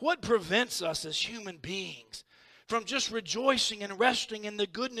 What prevents us as human beings from just rejoicing and resting in the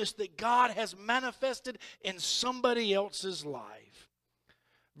goodness that God has manifested in somebody else's life?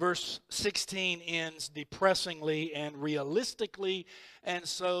 Verse 16 ends depressingly and realistically, and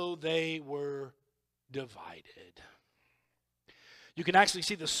so they were divided. You can actually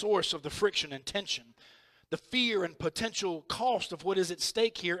see the source of the friction and tension, the fear and potential cost of what is at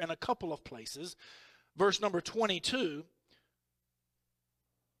stake here in a couple of places. Verse number 22,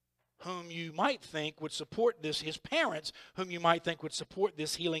 whom you might think would support this, his parents, whom you might think would support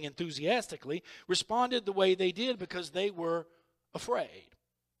this healing enthusiastically, responded the way they did because they were afraid.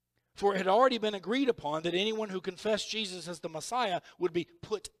 For it had already been agreed upon that anyone who confessed Jesus as the Messiah would be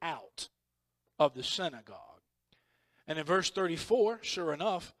put out of the synagogue. And in verse 34, sure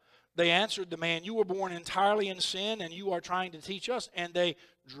enough, they answered the man, "You were born entirely in sin, and you are trying to teach us." And they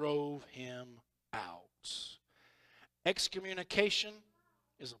drove him out. Excommunication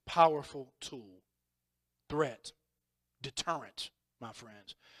is a powerful tool, threat, deterrent, my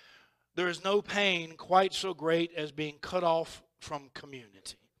friends. There is no pain quite so great as being cut off from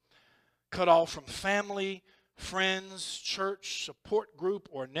community, cut off from family, friends, church, support group,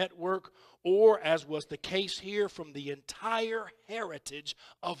 or network, or, as was the case here, from the entire heritage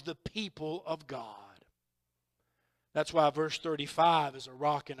of the people of God. That's why verse 35 is a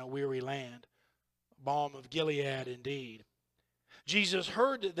rock in a weary land, a balm of Gilead indeed. Jesus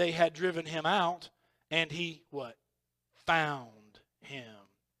heard that they had driven him out, and he, what? Found him.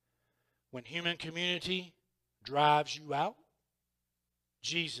 When human community drives you out,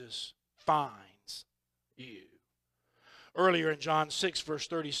 Jesus finds you. Earlier in John 6, verse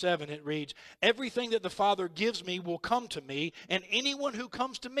 37, it reads, "Everything that the Father gives me will come to me, and anyone who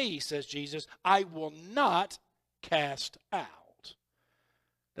comes to me," says Jesus, "I will not cast out."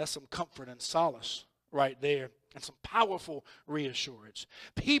 That's some comfort and solace right there, and some powerful reassurance.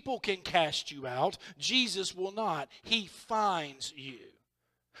 People can cast you out. Jesus will not. He finds you.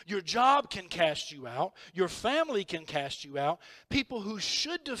 Your job can cast you out. Your family can cast you out. People who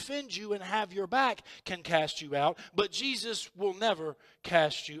should defend you and have your back can cast you out. But Jesus will never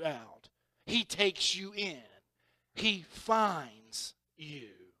cast you out. He takes you in. He finds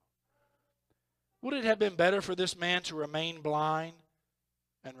you. Would it have been better for this man to remain blind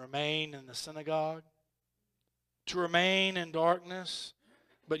and remain in the synagogue? To remain in darkness,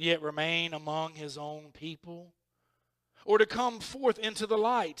 but yet remain among his own people? Or to come forth into the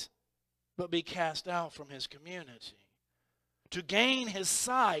light, but be cast out from his community? To gain his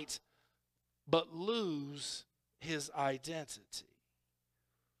sight, but lose his identity?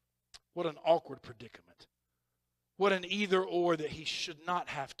 What an awkward predicament. What an either-or that he should not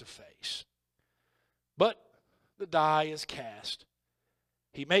have to face. But the die is cast.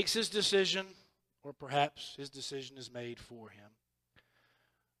 He makes his decision, or perhaps his decision is made for him.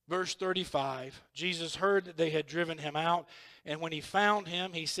 Verse 35, Jesus heard that they had driven him out, and when he found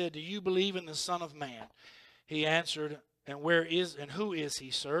him, he said, "Do you believe in the Son of Man?" He answered, And who is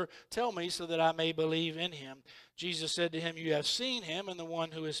he, sir? Tell me so that I may believe in him. Jesus said to him, you have seen him, and the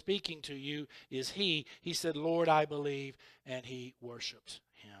one who is speaking to you is he. He said, Lord, I believe, and he worshiped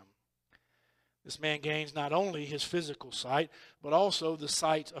him. This man gains not only his physical sight, but also the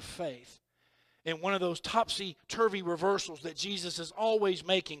sight of faith. In one of those topsy-turvy reversals that Jesus is always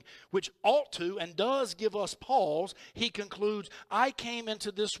making, which ought to and does give us pause, he concludes, I came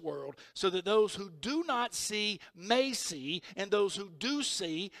into this world so that those who do not see may see, and those who do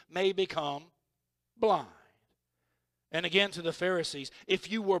see may become blind. And again to the Pharisees,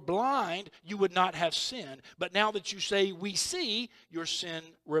 if you were blind, you would not have sin. But now that you say we see, your sin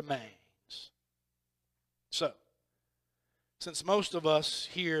remains. So, since most of us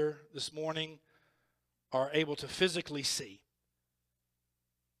here this morning are able to physically see,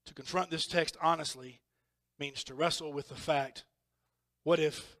 to confront this text honestly means to wrestle with the fact, what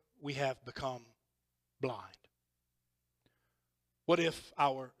if we have become blind? What if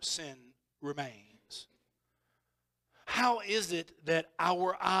our sin remains? How is it that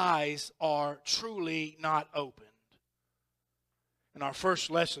our eyes are truly not opened? In our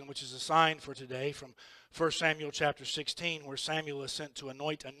first lesson, which is assigned for today from 1 Samuel chapter 16, where Samuel is sent to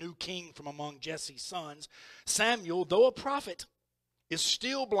anoint a new king from among Jesse's sons, Samuel, though a prophet, is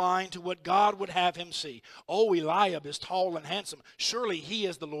still blind to what God would have him see. Oh, Eliab is tall and handsome. Surely he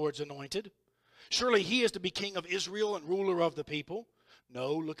is the Lord's anointed. Surely he is to be king of Israel and ruler of the people.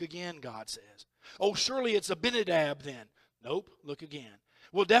 No, look again, God says. Oh, surely it's Abinadab then. Nope, look again.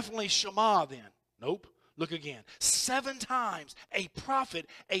 Well, definitely Shammah then. Nope. Look again. 7 times a prophet,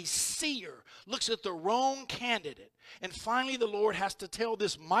 a seer, looks at the wrong candidate. And finally the Lord has to tell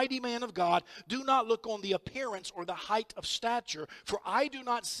this mighty man of God, do not look on the appearance or the height of stature, for I do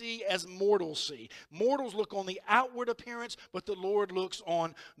not see as mortals see. Mortals look on the outward appearance, but the Lord looks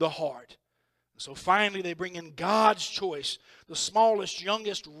on the heart. So finally they bring in God's choice, the smallest,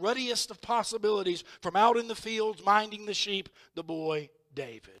 youngest, ruddiest of possibilities from out in the fields minding the sheep, the boy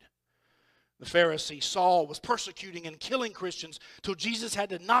David. The Pharisee Saul was persecuting and killing Christians till Jesus had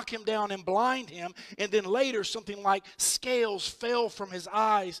to knock him down and blind him. And then later something like scales fell from his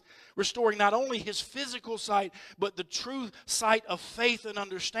eyes, restoring not only his physical sight, but the true sight of faith and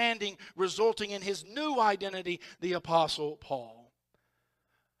understanding, resulting in his new identity, the Apostle Paul.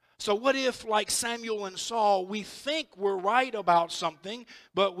 So what if, like Samuel and Saul, we think we're right about something,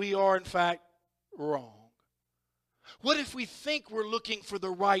 but we are in fact wrong? What if we think we're looking for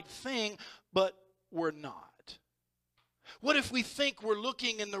the right thing, but we're not? What if we think we're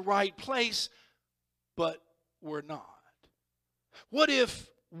looking in the right place, but we're not? What if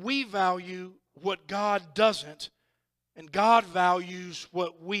we value what God doesn't, and God values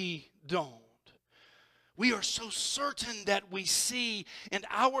what we don't? We are so certain that we see, and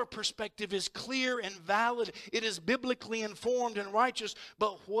our perspective is clear and valid. It is biblically informed and righteous,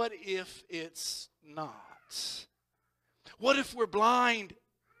 but what if it's not? What if we're blind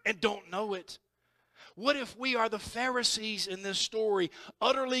and don't know it? What if we are the Pharisees in this story,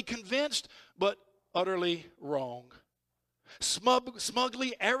 utterly convinced but utterly wrong?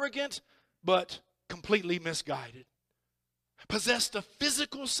 Smugly arrogant but completely misguided. Possessed of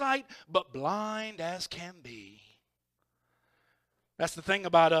physical sight but blind as can be. That's the thing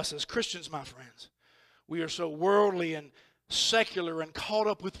about us as Christians, my friends. We are so worldly and secular and caught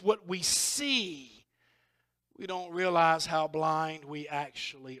up with what we see, we don't realize how blind we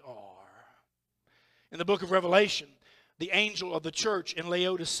actually are. In the book of Revelation, the angel of the church in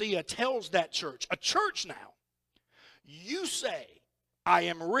Laodicea tells that church, a church now, you say, I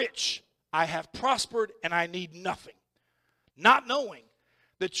am rich, I have prospered, and I need nothing. Not knowing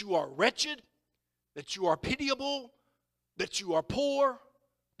that you are wretched, that you are pitiable, that you are poor,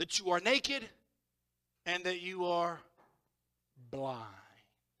 that you are naked, and that you are blind.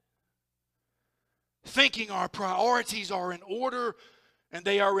 Thinking our priorities are in order, and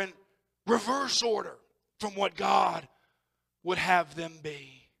they are in reverse order from what God would have them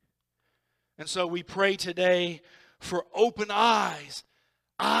be. And so we pray today for open eyes,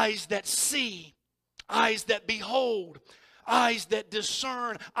 eyes that see, eyes that behold, eyes that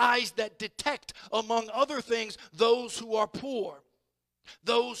discern, eyes that detect, among other things, those who are poor,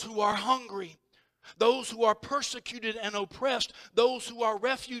 those who are hungry, those who are persecuted and oppressed, those who are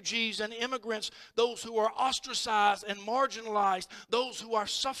refugees and immigrants, those who are ostracized and marginalized, those who are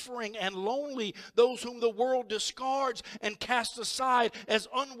suffering and lonely, those whom the world discards and casts aside as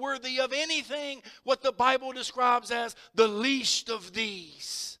unworthy of anything, what the Bible describes as the least of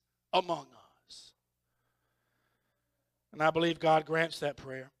these among us. And I believe God grants that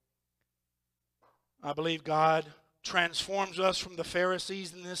prayer. I believe God transforms us from the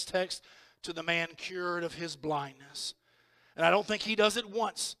Pharisees in this text to the man cured of his blindness. And I don't think he does it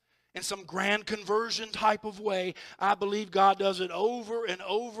once in some grand conversion type of way. I believe God does it over and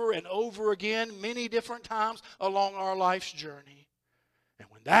over and over again, many different times along our life's journey. And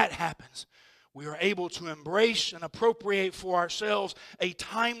when that happens, we are able to embrace and appropriate for ourselves a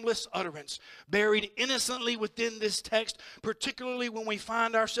timeless utterance buried innocently within this text, particularly when we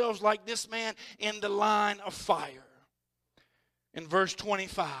find ourselves like this man in the line of fire. In verse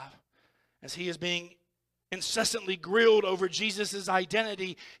 25, as he is being incessantly grilled over Jesus'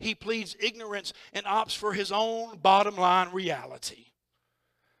 identity, he pleads ignorance and opts for his own bottom line reality.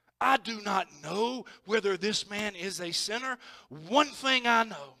 I do not know whether this man is a sinner. One thing I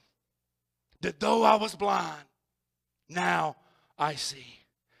know, that though I was blind, now I see.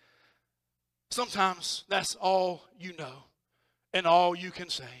 Sometimes that's all you know and all you can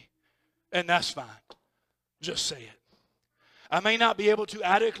say, and that's fine. Just say it. I may not be able to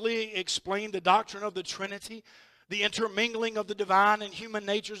adequately explain the doctrine of the Trinity, the intermingling of the divine and human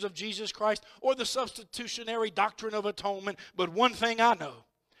natures of Jesus Christ, or the substitutionary doctrine of atonement, but one thing I know,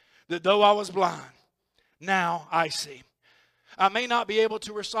 that though I was blind, now I see. I may not be able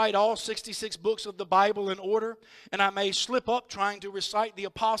to recite all 66 books of the Bible in order, and I may slip up trying to recite the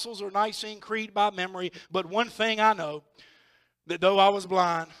Apostles' or Nicene Creed by memory, but one thing I know, that though I was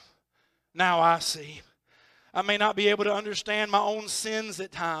blind, now I see. I may not be able to understand my own sins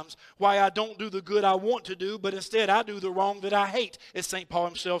at times, why I don't do the good I want to do, but instead I do the wrong that I hate, as St. Paul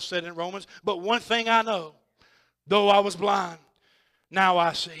himself said in Romans. But one thing I know, though I was blind, now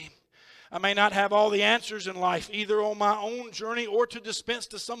I see. I may not have all the answers in life, either on my own journey or to dispense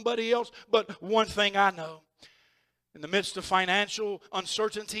to somebody else, but one thing I know. In the midst of financial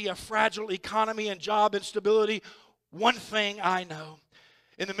uncertainty, a fragile economy, and job instability, one thing I know.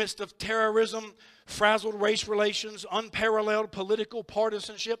 In the midst of terrorism, frazzled race relations, unparalleled political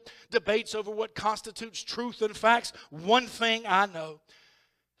partisanship, debates over what constitutes truth and facts, one thing I know.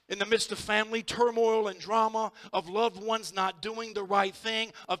 In the midst of family turmoil and drama, of loved ones not doing the right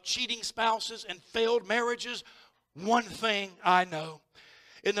thing, of cheating spouses and failed marriages, one thing I know.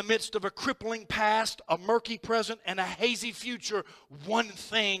 In the midst of a crippling past, a murky present, and a hazy future, one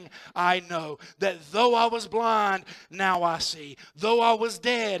thing I know, that though I was blind, now I see. Though I was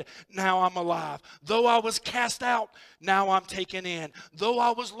dead, now I'm alive. Though I was cast out, now I'm taken in. Though I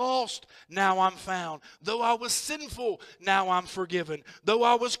was lost, now I'm found. Though I was sinful, now I'm forgiven. Though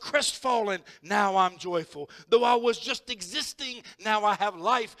I was crestfallen, now I'm joyful. Though I was just existing, now I have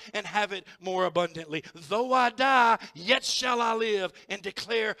life and have it more abundantly. Though I die, yet shall I live and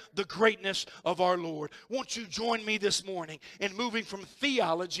declare the greatness of our Lord. Won't you join me this morning in moving from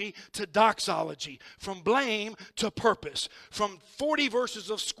theology to doxology, from blame to purpose, from 40 verses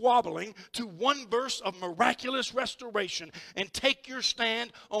of squabbling to one verse of miraculous restoration, and take your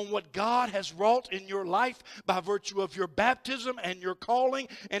stand on what God has wrought in your life by virtue of your baptism and your calling,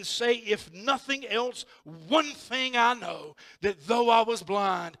 and say, if nothing else, one thing I know, that though I was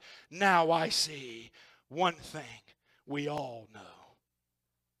blind, now I see. One thing we all know.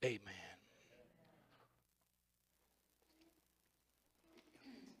 Amen.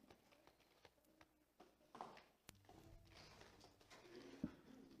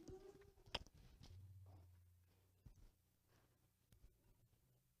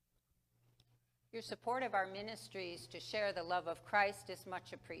 Your support of our ministries to share the love of Christ is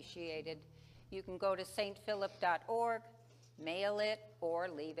much appreciated. You can go to stphilip.org, mail it, or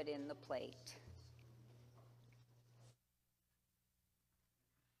leave it in the plate.